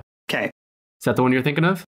 Colorado. Okay. Is that the one you're thinking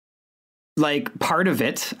of? Like part of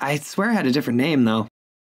it. I swear it had a different name, though.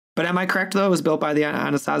 But am I correct, though? It was built by the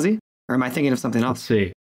Anasazi? Or am I thinking of something else? Let's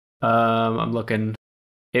see. I'm looking.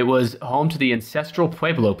 It was home to the ancestral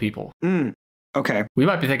Pueblo people. Okay. We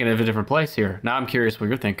might be thinking of a different place here. Now I'm curious what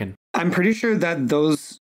you're thinking. I'm pretty sure that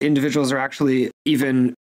those individuals are actually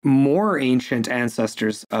even more ancient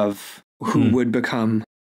ancestors of who would become,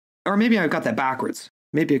 or maybe I got that backwards.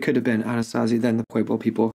 Maybe it could have been Anasazi, then the Pueblo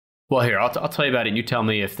people. Well, here, I'll tell you about it, and you tell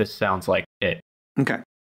me if this sounds like it. Okay.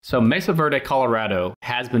 So Mesa Verde, Colorado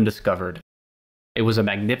has been discovered. It was a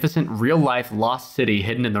magnificent real-life lost city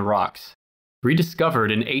hidden in the rocks,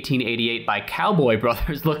 rediscovered in 1888 by cowboy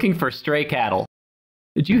brothers looking for stray cattle.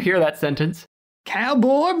 Did you hear that sentence?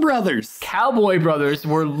 Cowboy brothers. Cowboy brothers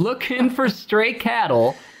were looking for stray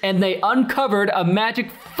cattle, and they uncovered a magic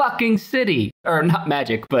fucking city. Or not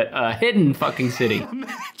magic, but a hidden fucking city.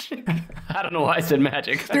 Magic. I don't know why I said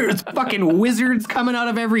magic. There's fucking wizards coming out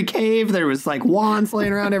of every cave. There was like wands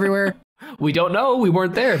laying around everywhere. We don't know. We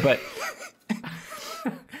weren't there, but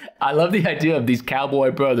I love the idea of these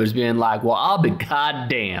cowboy brothers being like, well, I'll be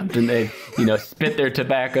goddamned. And they, spit their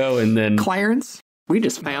tobacco and then... Clarence, we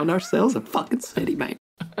just found ourselves a fucking city, man.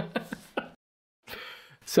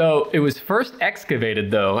 So it was first excavated,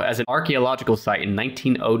 though, as an archaeological site in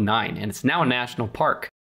 1909, and it's now a national park.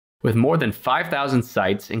 With more than 5,000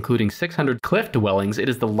 sites, including 600 cliff dwellings, it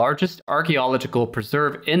is the largest archaeological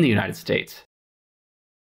preserve in the United States.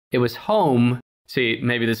 It was home... See,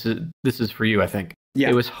 maybe this is for you, I think. Yeah.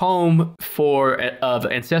 It was home of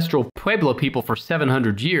ancestral Pueblo people for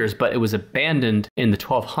 700 years, but it was abandoned in the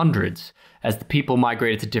 1200s as the people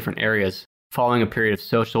migrated to different areas, following a period of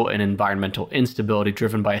social and environmental instability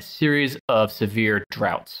driven by a series of severe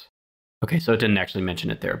droughts. Okay, so it didn't actually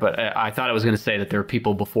mention it there, but I thought I was going to say that there were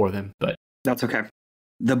people before them, but... That's okay.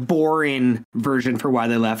 the boring version for why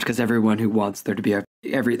they left, because everyone who wants there to be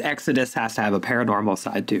every Exodus has to have a paranormal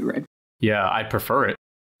side too, right? Yeah, I'd prefer it.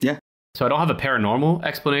 Yeah. So I don't have a paranormal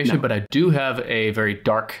explanation, but I do have a very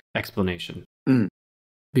dark explanation.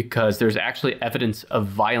 Because there's actually evidence of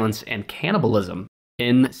violence and cannibalism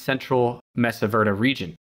in central Mesa Verde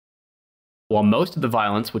region. While most of the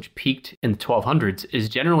violence, which peaked in the 1200s, is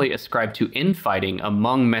generally ascribed to infighting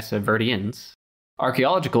among Mesa Verdeans,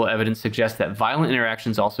 archaeological evidence suggests that violent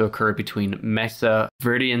interactions also occurred between Mesa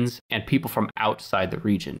Verdeans and people from outside the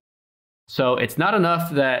region. So it's not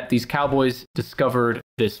enough that these cowboys discovered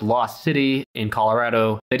this lost city in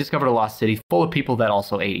Colorado. They discovered a lost city full of people that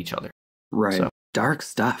also ate each other. Right. So, dark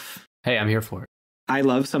stuff. Hey, I'm here for it. I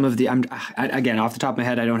love some of the, again, off the top of my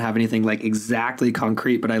head, I don't have anything like exactly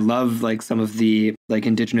concrete, but I love like some of the like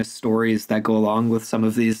indigenous stories that go along with some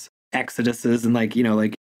of these exoduses and like, you know,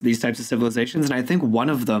 like these types of civilizations. And I think one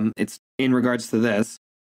of them, it's in regards to this,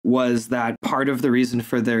 was that part of the reason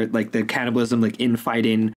for their like the cannibalism, like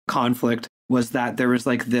infighting conflict, was that there was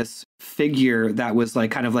like this figure that was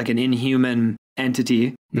like kind of like an inhuman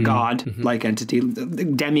entity, god-like entity,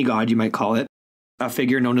 demigod, you might call it, a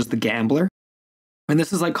figure known as the Gambler. And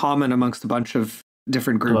this is like common amongst a bunch of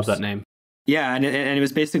different groups. I love that name. Yeah, and it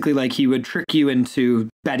was basically like he would trick you into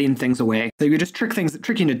betting things away. So he would just trick you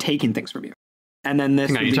into taking things from you. And then this.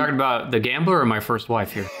 Hang on, you talking about the Gambler or my first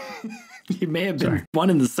wife here? You may have been one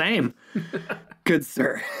and the same. Good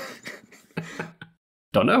sir.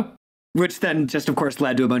 Don't know. Which then just, of course,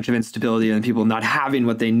 led to a bunch of instability and people not having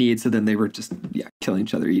what they need. So then they were just, killing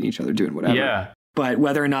each other, eating each other, doing whatever. Yeah. But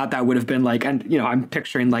whether or not that would have been like, and, you know, I'm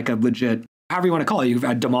picturing like a legit, however you want to call it, you've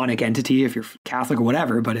a demonic entity if you're Catholic or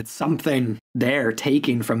whatever, but it's something there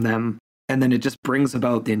taking from them. And then it just brings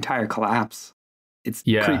about the entire collapse. It's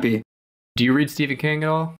creepy. Do you read Stephen King at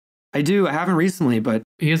all? I do. I haven't recently, but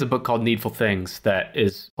he has a book called Needful Things that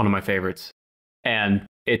is one of my favorites. And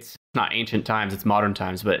it's not ancient times, it's modern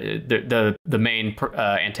times, but the main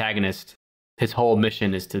antagonist, his whole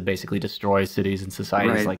mission is to basically destroy cities and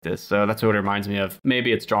societies like this. So that's what it reminds me of.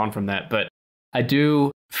 Maybe it's drawn from that, but I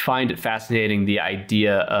do find it fascinating, the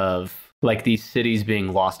idea of like these cities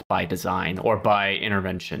being lost by design or by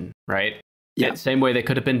intervention, right? Yeah. Same way they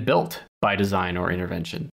could have been built by design or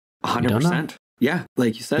intervention. 100%. Yeah,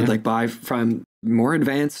 like you said, like from more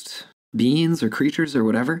advanced beings or creatures or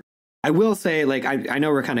whatever. I will say, like, I know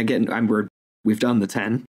we're kind of getting, we've done the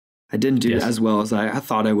 10. I didn't do as well as I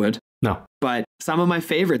thought I would. No. But some of my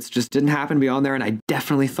favorites just didn't happen to be on there, and I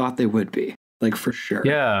definitely thought they would be, like, for sure.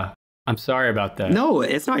 Yeah, I'm sorry about that. No,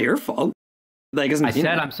 it's not your fault. Like, I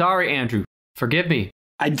said, I'm sorry, Andrew. Forgive me.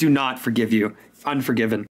 I do not forgive you.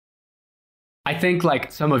 Unforgiven. I think,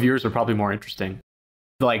 like, some of yours are probably more interesting.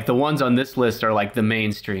 Like, the ones on this list are, like, the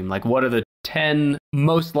mainstream. Like, what are the 10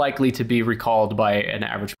 most likely to be recalled by an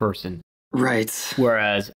average person? Right.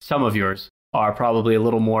 Whereas some of yours are probably a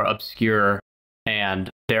little more obscure and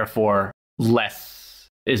therefore less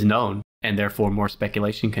is known and therefore more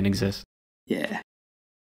speculation can exist. Yeah.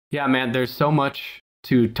 Yeah, man, there's so much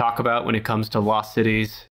to talk about when it comes to lost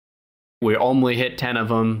cities. We only hit 10 of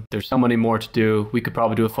them. There's so many more to do. We could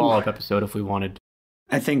probably do a follow-up episode if we wanted.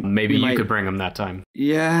 I think maybe you could bring them that time.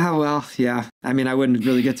 Yeah, well, yeah. I mean, I wouldn't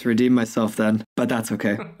really get to redeem myself then, but that's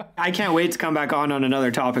okay. I can't wait to come back on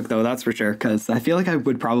another topic, though, that's for sure, because I feel like I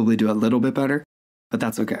would probably do a little bit better, but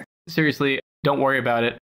that's okay. Seriously, don't worry about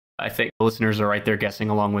it. I think the listeners are right there guessing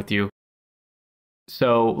along with you.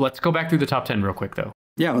 So let's go back through the top 10 real quick, though.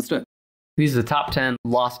 Yeah, let's do it. These are the top 10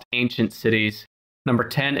 lost ancient cities. Number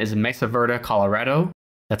 10 is Mesa Verde, Colorado.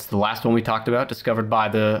 That's the last one we talked about, discovered by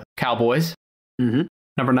the cowboys. Mm-hmm.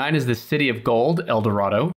 Number 9 is the City of Gold, El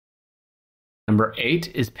Dorado. Number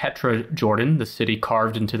 8 is Petra, Jordan, the city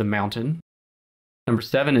carved into the mountain. Number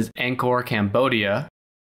 7 is Angkor, Cambodia.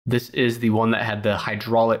 This is the one that had the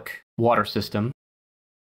hydraulic water system.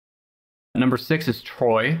 Number 6 is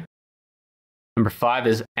Troy. Number 5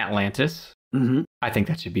 is Atlantis. Mm-hmm. I think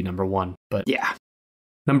that should be number 1, but yeah.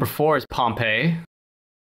 Number 4 is Pompeii.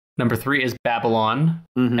 Number 3 is Babylon,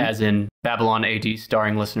 as in Babylon AD,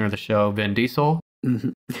 starring listener of the show, Vin Diesel.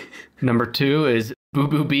 Mm-hmm. Number 2 is Boo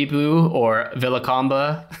Boo Bee Boo or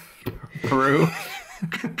Villacamba, Peru.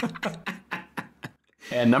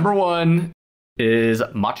 And number 1 is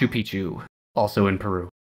Machu Picchu, also in Peru.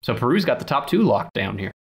 So Peru's got the top 2 locked down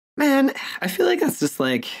here. Man, I feel like that's just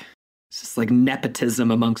like, It's just like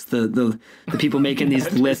nepotism amongst the people making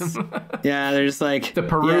these lists. Yeah, they're just like... The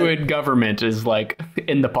Peruvian government is like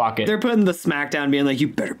in the pocket. They're putting the smackdown being like, you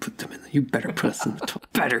better put them in there. You better put us in the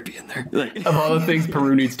top. Better be in there. Like, of all the things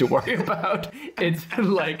Peru needs to worry about, it's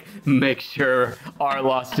like, make sure our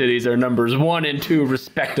lost cities are numbers 1 and 2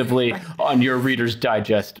 respectively on your Reader's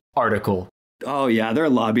Digest article. Oh yeah, they're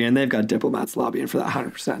lobbying. They've got diplomats lobbying for that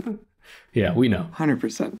 100%. Yeah, we know.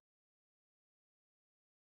 100%.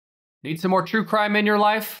 Need some more true crime in your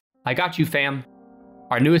life? I got you, fam.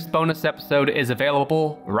 Our newest bonus episode is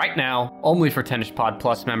available right now, only for Tennis Pod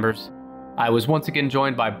Plus members. I was once again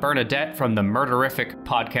joined by Bernadette from the Murderific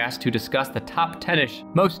podcast to discuss the top 10-ish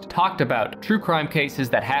most talked about true crime cases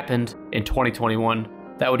that happened in 2021.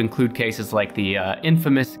 That would include cases like the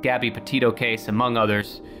infamous Gabby Petito case, among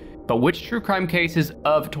others. But which true crime cases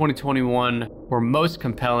of 2021 were most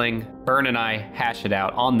compelling? Bern and I hash it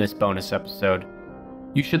out on this bonus episode.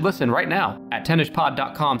 You should listen right now at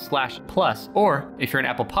tennishpod.com/plus, or if you're an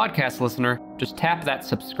Apple Podcast listener, just tap that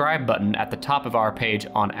subscribe button at the top of our page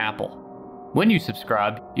on Apple. When you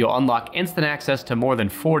subscribe, you'll unlock instant access to more than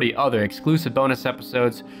 40 other exclusive bonus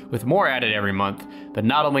episodes, with more added every month. But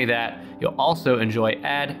not only that, you'll also enjoy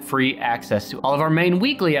ad-free access to all of our main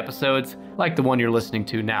weekly episodes, like the one you're listening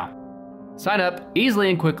to now. Sign up easily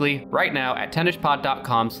and quickly right now at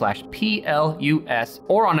tennishpod.com/PLUS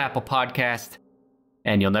or on Apple Podcast,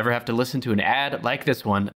 and you'll never have to listen to an ad like this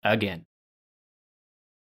one again.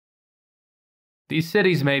 These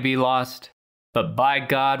cities may be lost, but by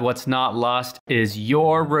God, what's not lost is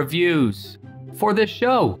your reviews for this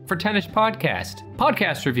show, for Tennis Podcast.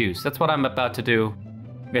 Podcast reviews, that's what I'm about to do.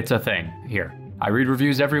 It's a thing here. I read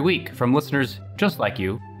reviews every week from listeners just like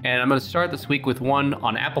you, and I'm going to start this week with one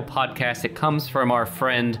on Apple Podcasts. It comes from our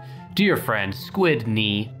dear friend,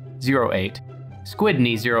 SquidKnee08.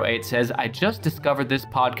 SquidKnee08 says, I just discovered this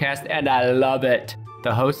podcast and I love it.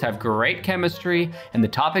 The hosts have great chemistry and the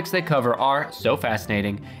topics they cover are so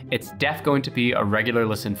fascinating. It's going to be a regular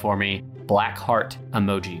listen for me. Black heart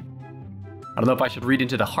emoji. I don't know if I should read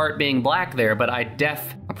into the heart being black there, but I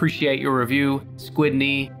appreciate your review,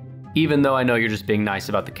 SquidKnee, even though I know you're just being nice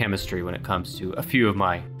about the chemistry when it comes to a few of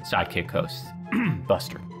my sidekick hosts.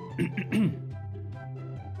 Buster.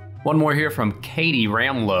 One more here from Katie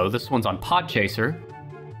Ramlow. This one's on Podchaser.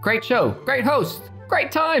 Great show, great host,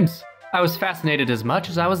 great times. I was fascinated as much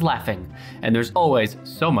as I was laughing, and there's always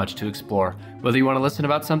so much to explore. Whether you want to listen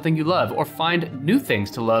about something you love or find new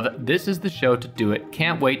things to love, this is the show to do it.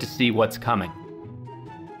 Can't wait to see what's coming.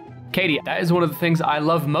 Katie, that is one of the things I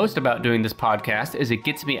love most about doing this podcast, is it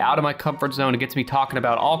gets me out of my comfort zone. It gets me talking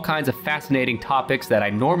about all kinds of fascinating topics that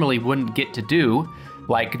I normally wouldn't get to do,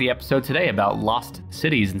 like the episode today about lost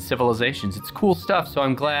cities and civilizations. It's cool stuff, so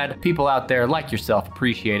I'm glad people out there like yourself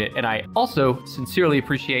appreciate it. And I also sincerely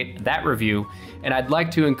appreciate that review. And I'd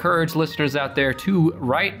like to encourage listeners out there to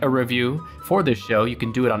write a review for this show. You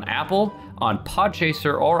can do it on Apple, on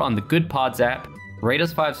Podchaser, or on the Good Pods app. Rate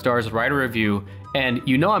us 5 stars, write a review, and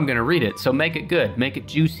you know I'm going to read it, so make it good, make it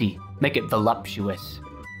juicy, make it voluptuous.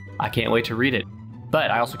 I can't wait to read it.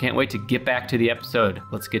 But I also can't wait to get back to the episode.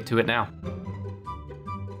 Let's get to it now.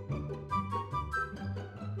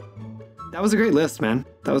 That was a great list, man.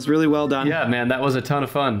 That was really well done. Yeah, man, that was a ton of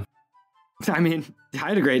fun. I mean, I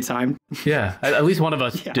had a great time. Yeah, at least one of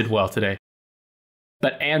us did well today.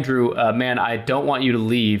 But Andrew, man, I don't want you to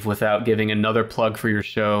leave without giving another plug for your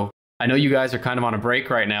show. I know you guys are kind of on a break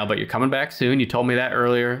right now, but you're coming back soon. You told me that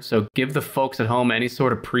earlier. So give the folks at home any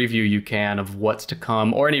sort of preview you can of what's to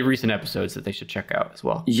come, or any recent episodes that they should check out as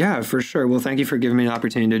well. Yeah, for sure. Well, thank you for giving me an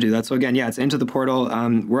opportunity to do that. So again, yeah, it's Into the Portal.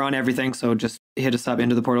 We're on everything. So just hit us up,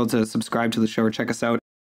 Into the Portal, to subscribe to the show or check us out.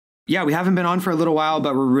 Yeah, we haven't been on for a little while,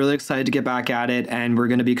 but we're really excited to get back at it. And we're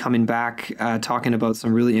going to be coming back talking about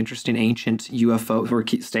some really interesting ancient UFO. We're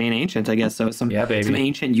staying ancient, I guess. So some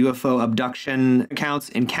ancient UFO abduction accounts,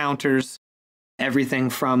 encounters,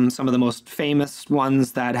 everything from some of the most famous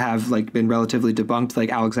ones that have been relatively debunked,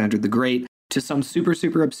 like Alexander the Great, to some super,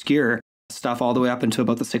 super obscure stuff all the way up into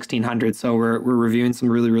about the 1600s. So we're reviewing some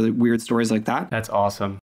really, really weird stories like that. That's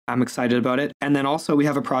awesome. I'm excited about it. And then also we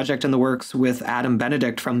have a project in the works with Adam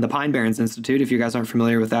Benedict from the Pine Barrens Institute. If you guys aren't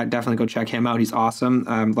familiar with that, definitely go check him out. He's awesome.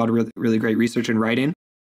 A lot of really, really great research and writing.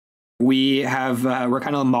 We're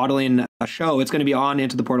kind of modeling a show. It's going to be on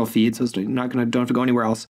Into the Portal feed, so don't have to go anywhere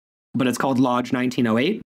else. But it's called Lodge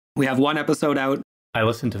 1908. We have 1 episode out. I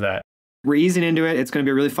listened to that. We're easing into it. It's going to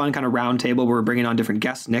be a really fun kind of round table where we're bringing on different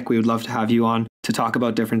guests. Nick, we would love to have you on to talk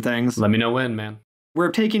about different things. Let me know when, man. We're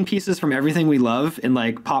taking pieces from everything we love in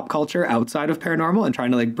pop culture outside of paranormal and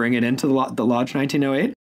trying to bring it into the Lodge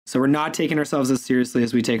 1908. So we're not taking ourselves as seriously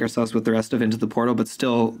as we take ourselves with the rest of Into the Portal, but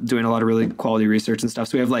still doing a lot of really quality research and stuff.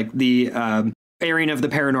 So we have like the airing of the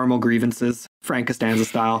paranormal grievances, Frank Costanza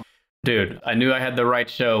style. Dude, I knew I had the right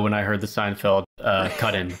show when I heard the Seinfeld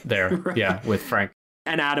cut in there. Right. Yeah, with Frank.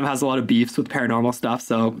 And Adam has a lot of beefs with paranormal stuff,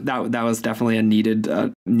 so that was definitely a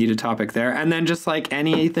needed topic there. And then just like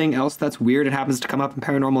anything else that's weird and happens to come up in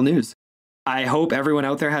paranormal news. I hope everyone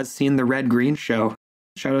out there has seen the Red Green Show.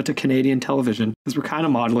 Shout out to Canadian television, because we're kind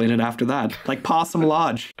of modeling it after that. Like Possum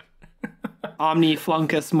Lodge. Omni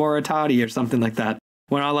Fluncus Moritati or something like that.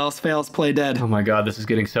 When all else fails, play dead. Oh my God, this is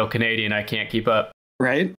getting so Canadian, I can't keep up.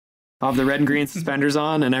 Right? I'll have the red and green suspenders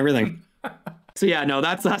on and everything. So yeah, no,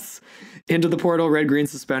 that's us. Into the Portal, red, green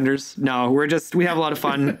suspenders. No, we have a lot of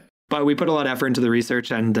fun, but we put a lot of effort into the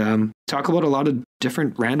research and talk about a lot of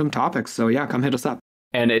different random topics. So yeah, come hit us up.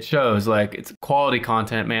 And it shows, like, it's quality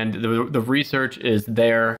content, man. The research is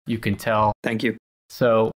there. You can tell. Thank you.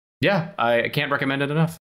 So, yeah, I can't recommend it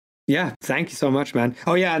enough. Yeah, thank you so much, man.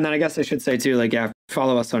 Oh, yeah, and then I guess I should say, too, like, yeah,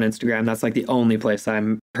 follow us on Instagram. That's, like, the only place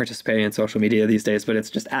I'm participating in social media these days, but it's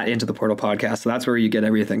just at Into the Portal Podcast. So that's where you get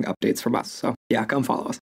everything, updates from us. So, yeah, come follow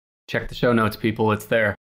us. Check the show notes, people. It's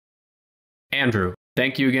there. Andrew,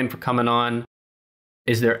 thank you again for coming on.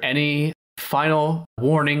 Is there any final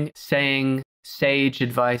warning, saying, sage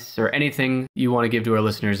advice, or anything you want to give to our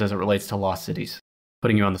listeners as it relates to lost cities?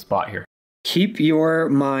 Putting you on the spot here. Keep your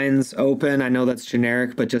minds open. I know that's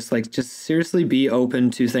generic, but just seriously be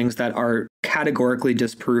open to things that are categorically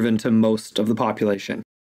disproven to most of the population,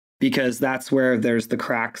 because that's where there's the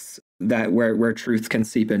cracks that where truth can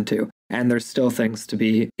seep into. And there's still things to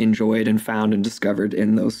be enjoyed and found and discovered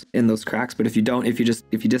in those cracks. But if you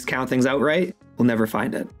discount things outright, we'll never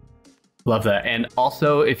find it. Love that. And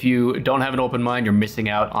also, if you don't have an open mind, you're missing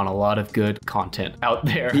out on a lot of good content out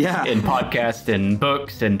there. Yeah. In podcasts and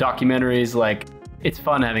books and documentaries. Like, it's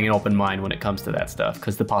fun having an open mind when it comes to that stuff,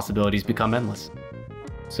 because the possibilities become endless.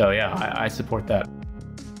 So yeah, I support that.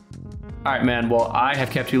 All right, man. Well, I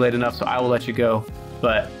have kept you late enough, so I will let you go.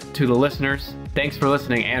 But to the listeners, thanks for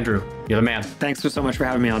listening. Andrew, you're the man. Thanks so much for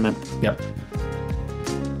having me on, man. Yep.